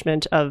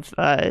acknowledgement of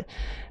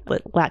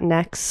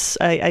Latinx,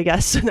 I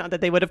guess, not that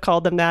they would have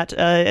called them that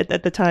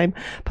at the time,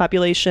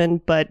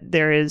 population, but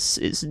there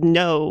is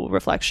no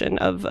reflection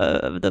of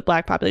the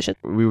black population.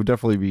 We would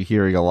definitely be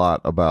hearing a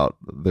lot about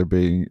there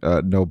being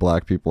no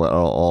black people at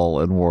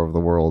all in War of the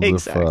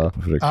Worlds if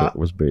it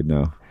was made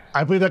now.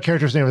 I believe that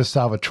character's name is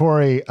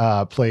Salvatore,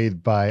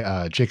 played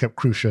by Jacob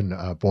Crucian,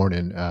 born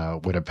in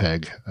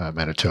Winnipeg,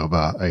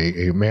 Manitoba,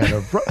 a man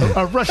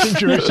of Russian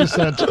Jewish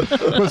descent,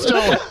 but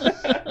still.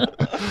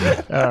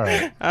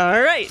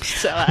 All right.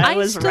 So I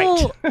was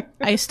right.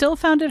 I still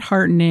found it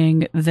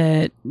heartening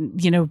that,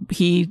 you know,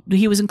 he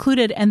was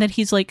included and that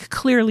he's like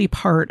clearly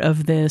part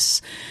of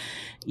this,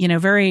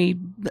 very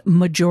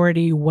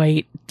majority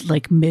white,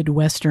 like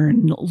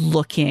Midwestern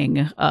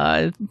looking,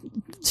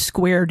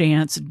 square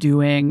dance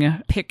doing,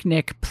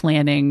 picnic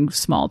planning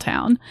small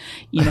town,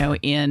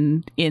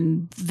 in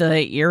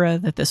the era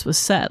that this was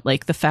set.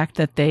 Like the fact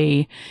that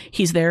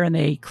he's there and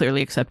they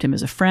clearly accept him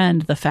as a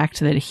friend, the fact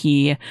that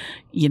he,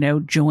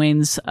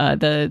 joins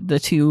the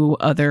two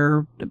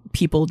other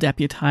people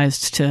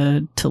deputized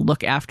to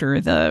look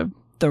after the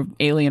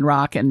alien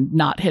rock and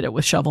not hit it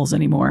with shovels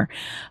anymore.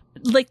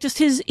 Like just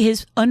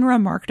his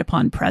unremarked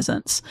upon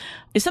presence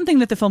is something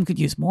that the film could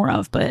use more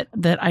of, but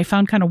that I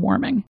found kind of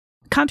warming.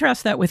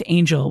 Contrast that with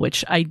Angel,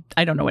 which I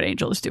don't know what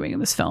Angel is doing in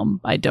this film.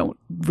 I don't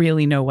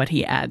really know what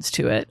he adds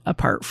to it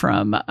apart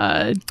from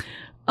a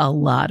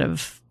lot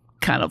of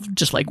kind of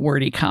just like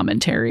wordy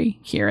commentary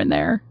here and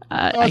there.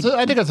 I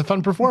think it's a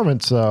fun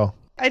performance, though.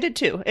 I did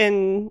too.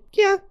 And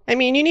yeah, I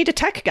mean, you need a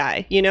tech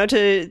guy,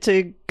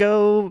 to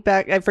go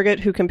back. I forget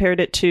who compared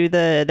it to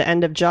the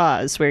end of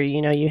Jaws, where,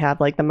 you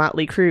have like the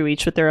motley crew,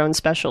 each with their own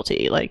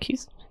specialty. Like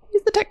he's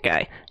the tech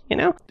guy,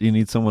 You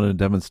need someone to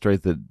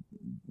demonstrate that,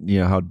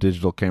 how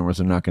digital cameras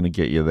are not going to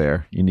get you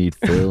there. You need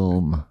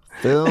film.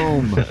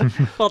 Film.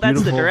 Well, that's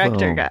the Beautiful director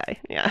film. guy.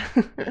 Yeah.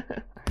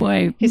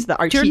 Boy, he's the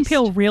artiste. Jordan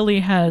Peele really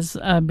has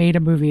made a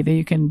movie that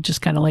you can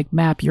just kind of like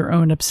map your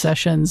own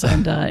obsessions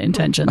and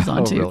intentions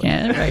onto,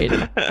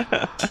 really?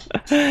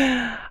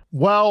 right?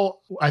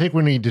 Well, I think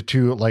we need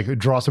to like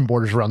draw some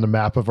borders around the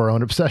map of our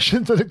own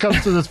obsessions when it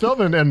comes to this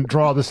film and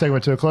draw this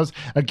segment to a close.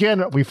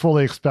 Again, we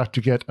fully expect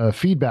to get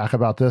feedback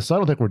about this. I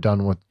don't think we're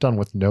done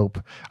with Nope.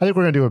 I think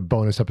we're going to do a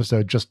bonus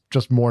episode,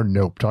 just more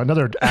Nope talk,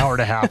 another hour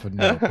and a half of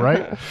Nope,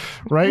 right?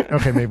 Right?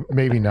 Okay,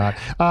 maybe not.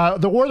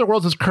 The War of the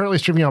Worlds is currently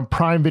streaming on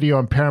Prime Video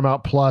and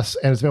Paramount Plus,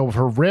 and it's available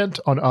for rent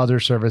on other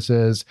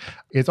services.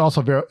 It's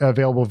also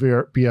available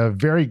via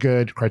very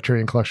good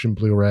Criterion Collection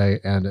Blu-ray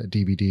and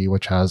DVD,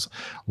 which has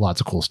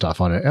lots of cool stuff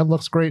on it and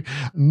looks great.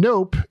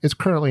 Nope is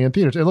currently in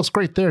theaters. It looks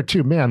great there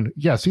too, man.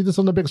 Yeah, see this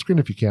on the big screen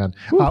if you can.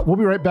 We'll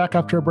be right back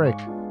after a break.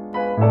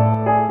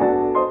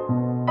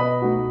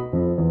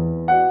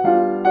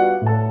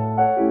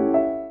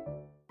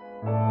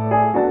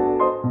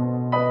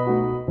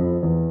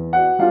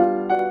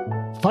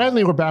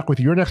 Finally, we're back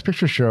with Your Next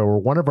Picture Show, where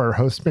one of our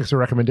hosts makes a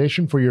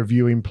recommendation for your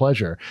viewing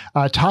pleasure.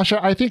 Tasha,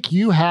 I think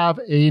you have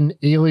an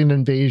alien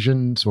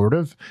invasion sort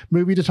of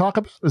movie to talk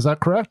about. Is that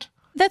correct?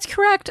 That's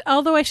correct.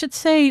 Although I should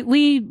say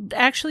we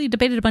actually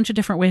debated a bunch of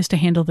different ways to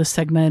handle this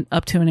segment,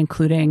 up to and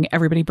including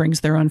everybody brings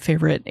their own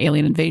favorite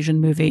alien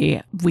invasion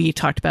movie. We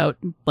talked about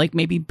like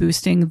maybe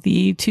boosting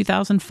the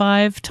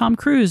 2005 Tom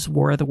Cruise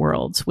War of the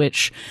Worlds,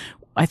 which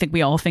I think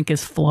we all think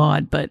is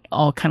flawed, but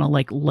all kind of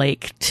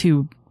like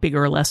to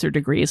bigger or lesser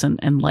degrees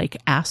and like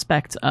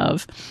aspects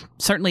of.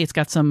 Certainly it's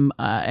got some,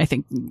 I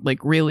think,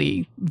 like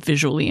really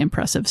visually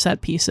impressive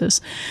set pieces.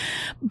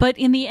 But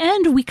in the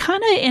end, we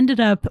kind of ended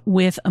up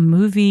with a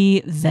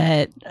movie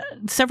that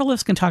several of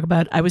us can talk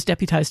about. I was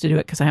deputized to do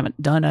it because I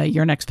haven't done a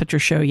Your Next Picture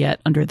Show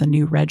yet under the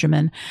new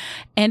regimen.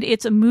 And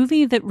it's a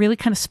movie that really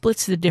kind of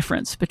splits the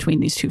difference between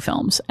these two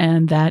films.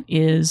 And that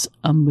is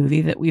a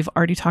movie that we've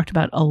already talked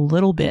about a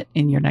little bit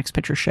in Your Next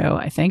Picture Show,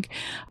 I think.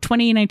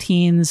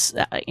 2019's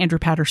Andrew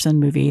Patterson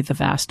movie, The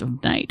Vast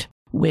of Night,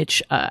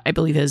 which I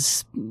believe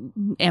is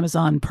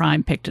Amazon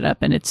Prime picked it up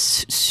and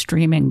it's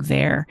streaming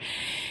there.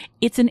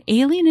 It's an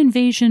alien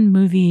invasion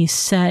movie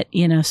set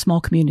in a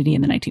small community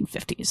in the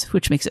 1950s,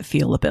 which makes it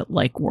feel a bit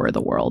like War of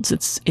the Worlds.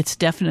 It's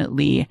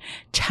definitely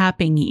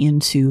tapping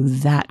into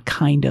that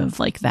kind of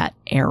like that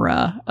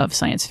era of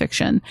science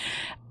fiction.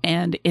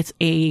 And it's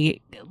a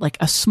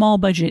small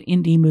budget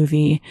indie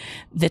movie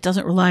that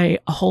doesn't rely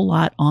a whole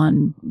lot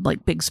on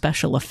like big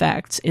special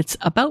effects. It's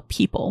about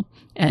people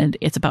and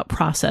it's about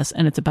process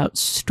and it's about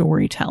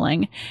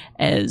storytelling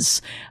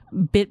as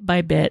bit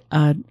by bit,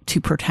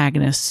 two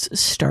protagonists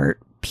start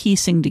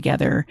piecing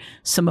together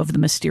some of the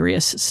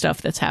mysterious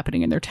stuff that's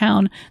happening in their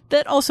town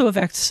that also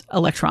affects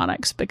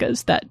electronics,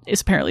 because that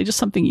is apparently just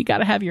something you got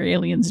to have your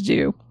aliens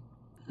do.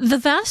 The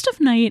Vast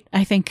of Night,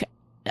 I think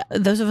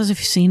those of us who've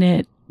seen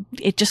it,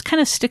 it just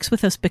kind of sticks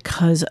with us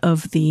because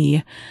of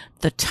the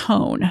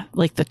tone,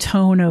 like the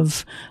tone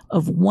of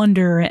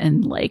wonder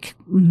and like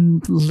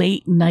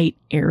late night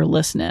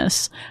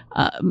airlessness,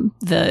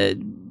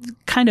 the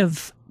kind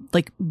of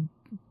like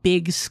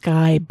big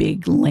sky,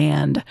 big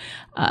land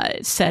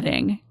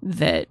setting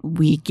that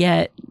we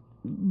get.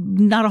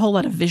 Not a whole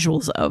lot of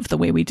visuals of the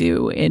way we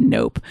do in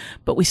Nope,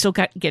 but we still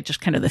get just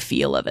kind of the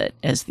feel of it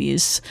as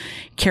these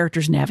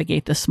characters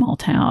navigate the small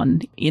town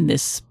in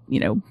this,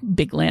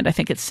 big land. I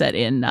think it's set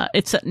in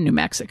New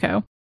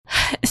Mexico.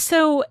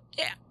 So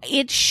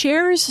it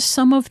shares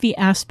some of the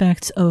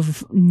aspects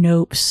of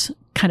Nope's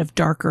kind of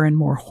darker and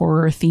more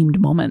horror themed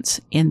moments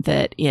in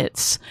that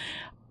it's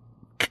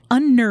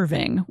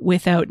unnerving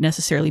without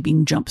necessarily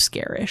being jump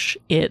scare-ish.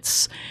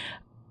 It's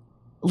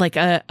like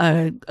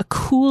a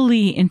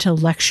coolly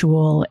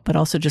intellectual, but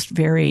also just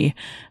very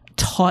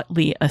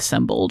tautly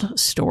assembled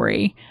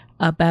story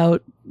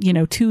about,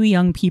 two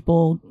young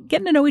people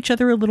getting to know each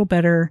other a little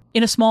better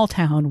in a small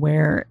town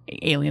where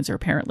aliens are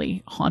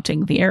apparently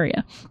haunting the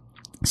area.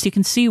 So you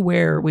can see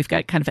where we've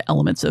got kind of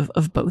elements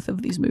of both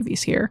of these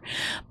movies here.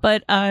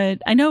 But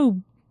I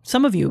know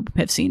some of you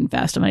have seen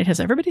Vast of Night. Has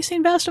everybody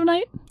seen Vast of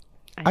Night?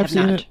 I've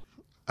seen it.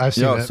 I've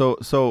seen it.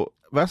 So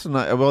Vast of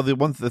Night. Well,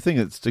 the thing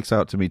that sticks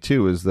out to me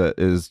too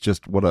is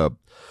just what a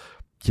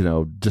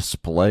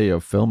display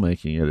of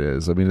filmmaking it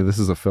is. I mean, this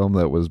is a film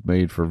that was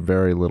made for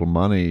very little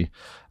money,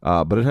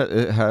 but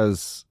it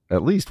has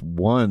at least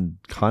one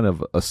kind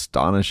of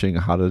astonishing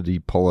how did he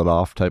pull it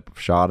off type of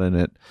shot in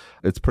it.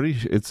 It's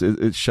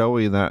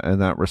showy in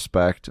that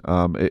respect.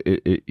 I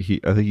think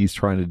he's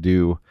trying to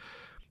do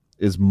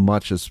as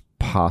much as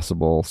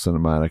possible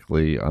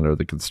cinematically under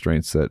the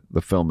constraints that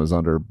the film is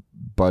under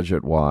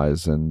budget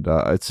wise, and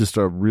it's just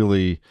a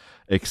really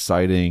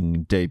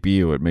exciting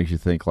debut. It makes you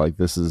think like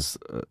this is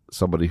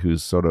somebody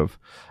who's sort of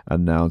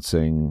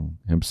announcing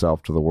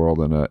himself to the world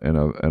in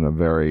a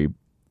very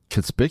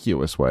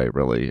conspicuous way,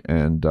 really,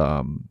 and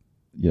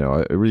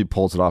it really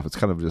pulls it off. It's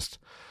kind of just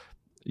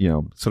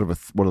sort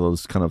of one of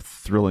those kind of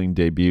thrilling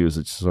debuts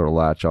that you sort of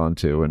latch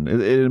onto, and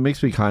it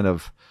makes me kind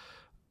of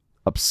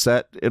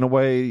upset in a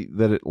way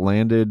that it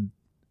landed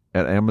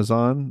at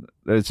Amazon.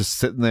 It's just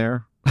sitting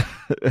there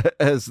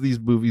as these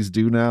movies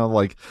do now.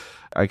 Like,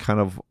 I kind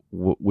of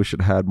wish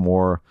it had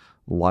more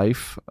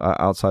life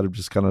outside of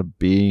just kind of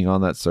being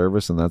on that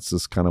service, and that's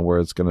just kind of where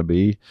it's going to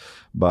be.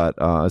 But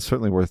it's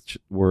certainly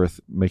worth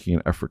making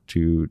an effort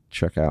to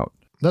check out.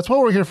 That's what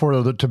we're here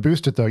for, though, to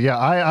boost it, though. Yeah,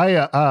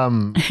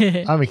 I'm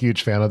a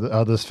huge fan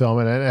of this film,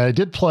 and I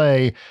did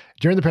play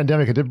during the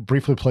pandemic. I did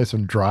briefly play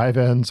some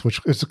drive-ins, which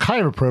is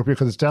kind of appropriate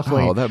because it's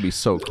definitely that'd be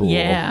so cool.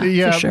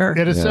 Yeah, for sure.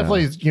 It is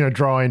definitely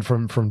drawing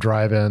from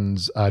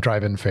drive-ins,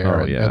 drive-in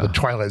fare, and the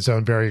Twilight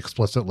Zone very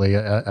explicitly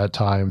at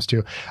times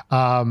too,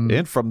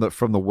 and from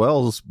the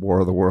Wells War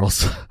of the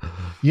Worlds.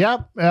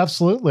 Yep,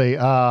 absolutely.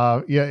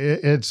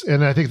 It's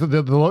and I think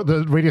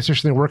the radio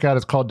station they work at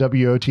is called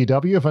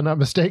WOTW, if I'm not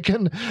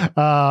mistaken.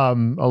 A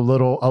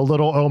little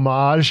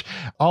homage.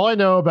 All I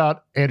know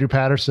about Andrew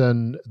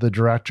Patterson, the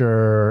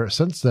director,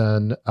 since then,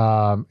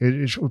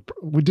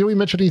 did we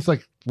mention he's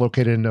like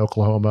located in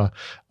Oklahoma,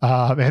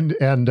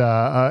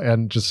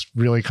 and just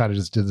really kind of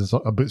just did this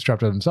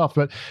bootstrapped it himself.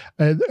 But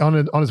on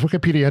his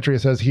Wikipedia entry, it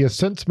says he has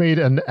since made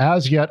an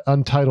as yet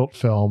untitled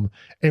film,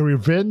 a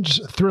revenge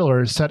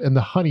thriller set in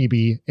the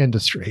honeybee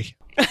industry.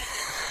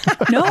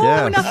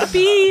 Not the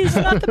bees,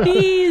 not the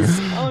bees.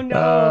 Oh no,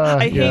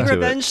 I hate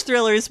revenge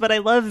thrillers, but I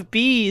love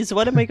bees.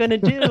 What am I going to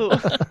do?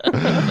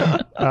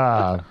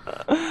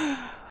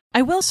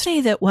 I will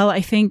say that while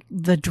I think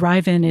the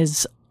drive-in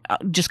is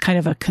just kind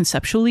of a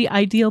conceptually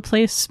ideal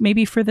place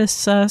maybe for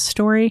this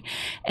story,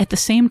 at the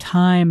same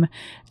time,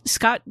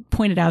 Scott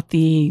pointed out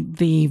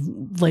the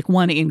like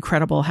one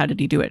incredible how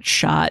did he do it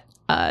shot,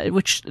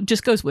 which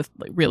just goes with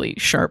like really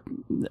sharp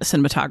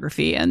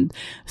cinematography and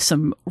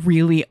some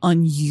really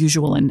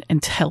unusual and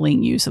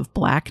telling use of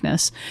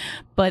blackness.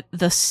 But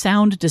the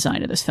sound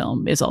design of this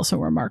film is also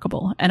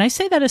remarkable. And I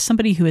say that as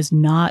somebody who is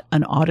not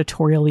an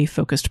auditorially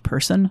focused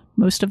person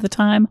most of the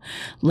time.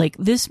 Like,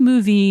 this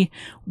movie,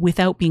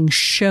 without being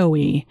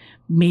showy,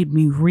 made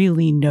me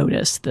really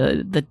notice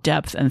the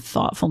depth and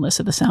thoughtfulness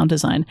of the sound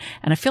design.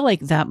 And I feel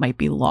like that might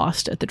be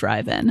lost at the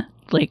drive-in.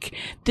 Like,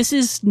 this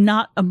is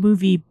not a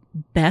movie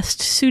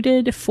best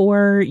suited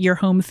for your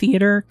home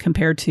theater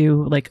compared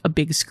to like a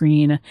big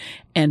screen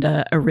and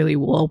a really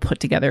well put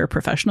together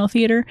professional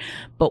theater.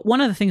 But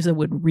one of the things that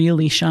would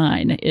really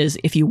shine is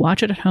if you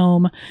watch it at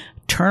home,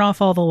 turn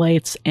off all the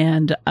lights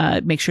and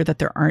make sure that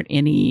there aren't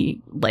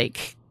any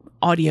like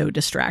audio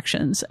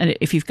distractions. And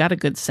if you've got a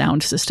good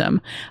sound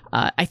system,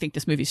 I think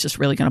this movie is just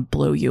really going to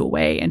blow you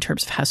away in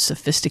terms of how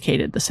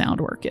sophisticated the sound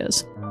work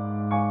is.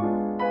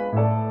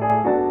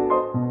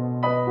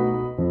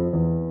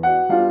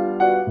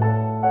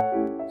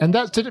 And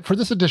that's it for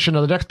this edition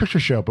of the Next Picture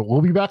Show, but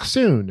we'll be back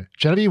soon.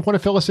 Genevieve, want to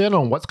fill us in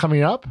on what's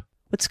coming up?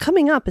 What's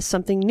coming up is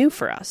something new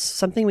for us,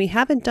 something we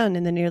haven't done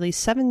in the nearly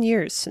 7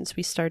 years since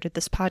we started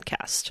this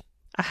podcast.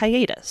 A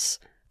hiatus.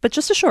 But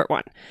just a short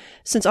one,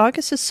 since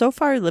August is so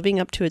far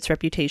living up to its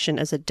reputation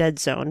as a dead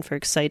zone for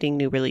exciting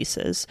new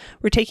releases.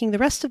 We're taking the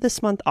rest of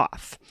this month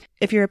off.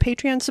 If you're a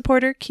Patreon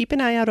supporter, keep an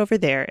eye out over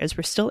there, as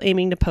we're still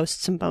aiming to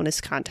post some bonus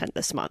content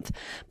this month.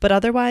 But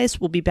otherwise,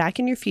 we'll be back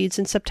in your feeds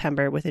in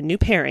September with a new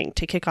pairing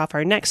to kick off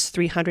our next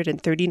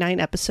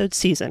 339-episode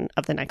season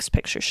of The Next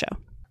Picture Show.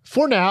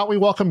 For now, we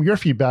welcome your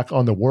feedback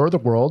on The War of the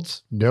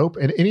Worlds, Nope,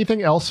 and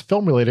anything else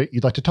film-related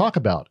you'd like to talk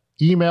about.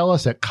 Email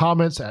us at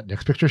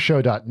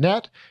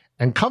comments@nextpictureshow.net.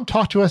 And come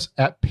talk to us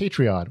at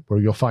Patreon, where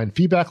you'll find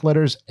feedback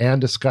letters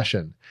and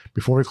discussion.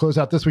 Before we close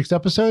out this week's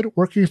episode,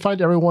 where can you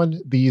find everyone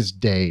these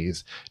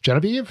days?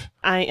 Genevieve?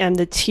 I am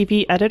the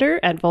TV editor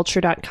at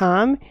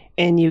vulture.com,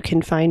 and you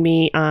can find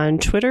me on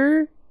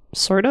Twitter,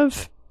 sort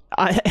of,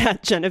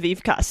 at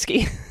Genevieve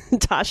Koski.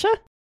 Tasha?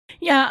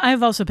 Yeah,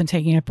 I've also been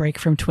taking a break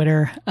from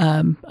Twitter.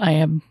 I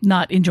am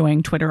not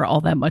enjoying Twitter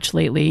all that much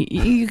lately.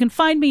 You can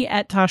find me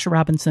at Tasha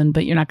Robinson,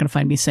 but you're not going to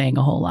find me saying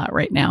a whole lot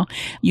right now.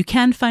 You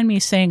can find me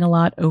saying a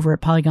lot over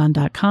at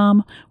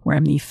Polygon.com, where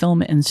I'm the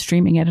film and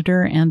streaming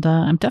editor, and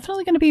I'm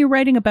definitely going to be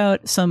writing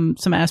about some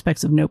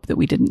aspects of Nope that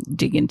we didn't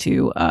dig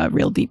into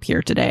real deep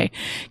here today,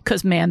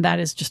 because, man, that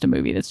is just a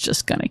movie that's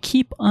just going to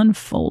keep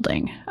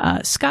unfolding.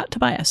 Scott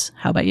Tobias,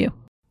 how about you?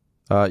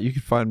 You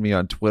can find me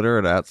on Twitter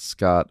at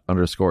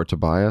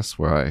Scott_Tobias,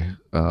 where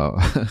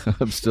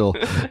I'm still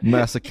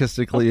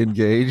masochistically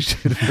engaged.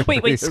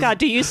 Wait, Scott,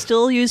 do you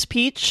still use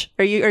Peach?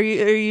 Are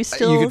you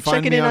still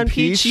checking in on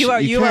Peach? You are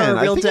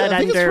a real dead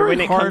ender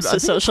when it comes to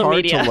social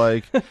media.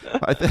 I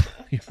think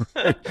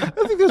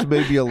there's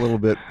maybe a little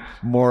bit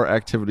more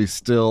activity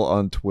still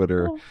on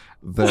Twitter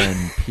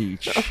than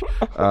Peach.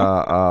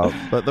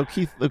 But though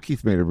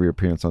Keith made a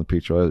reappearance on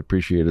Peach, so I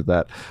appreciated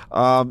that.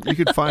 You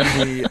can find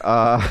me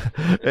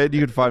and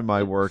you can find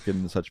my work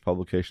in such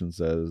publications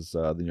as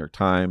the New York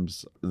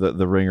Times,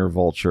 the Ringer,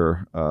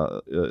 Vulture,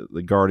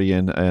 the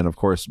Guardian, and of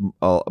course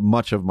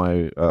much of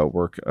my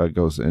work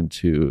goes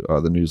into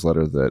the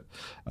newsletter that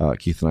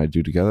Keith and I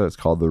do together. It's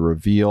called The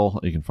Reveal.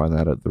 You can find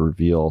that at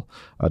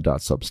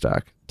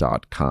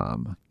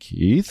thereveal.substack.com.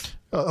 Keith?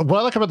 What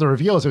I like about The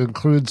Reveal is it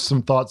includes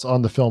some thoughts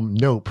on the film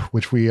Nope,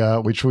 which we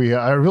I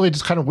really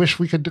just kind of wish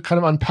we could kind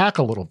of unpack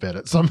a little bit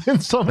in some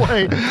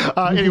way.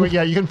 Anyway,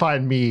 yeah, you can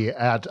find me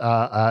at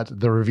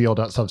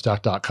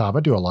thereveal.substack.com. I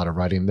do a lot of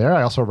writing there.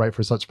 I also write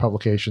for such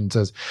publications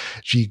as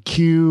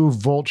GQ,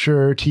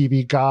 Vulture,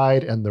 TV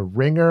Guide, and The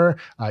Ringer.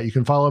 You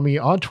can follow me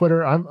on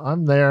Twitter.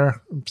 I'm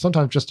there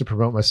sometimes just to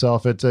promote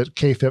myself. It's at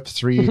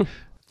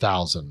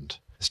KFIP3000.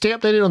 Stay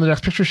updated on The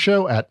Next Picture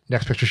Show at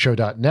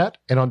nextpictureshow.net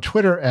and on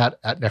Twitter at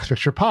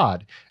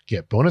nextpicturepod.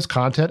 Get bonus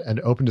content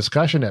and open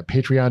discussion at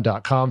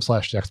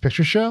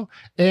patreon.com/nextpictureshow.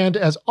 And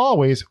as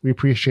always, we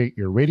appreciate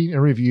your rating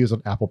and reviews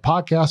on Apple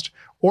Podcast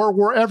or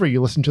wherever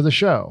you listen to the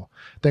show.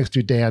 Thanks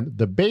to Dan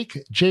the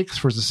Bake Jakes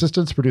for his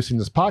assistance producing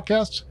this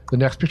podcast. The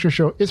Next Picture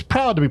Show is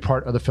proud to be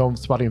part of the Film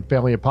Spotting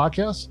family of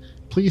podcasts.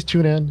 Please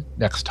tune in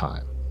next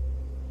time.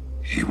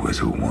 He was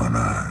a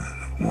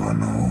one-eyed,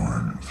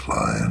 one-horned,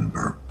 flying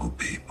purple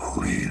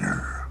people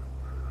eater.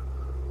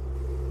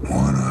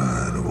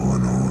 One-eyed,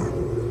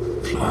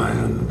 one-horned,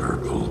 flying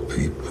purple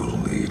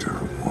people eater.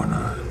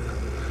 One-eyed,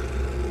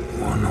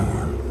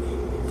 one-horned,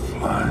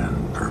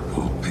 flying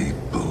purple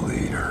people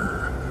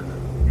eater.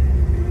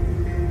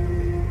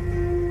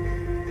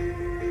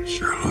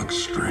 Sure looks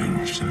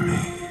strange to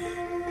me.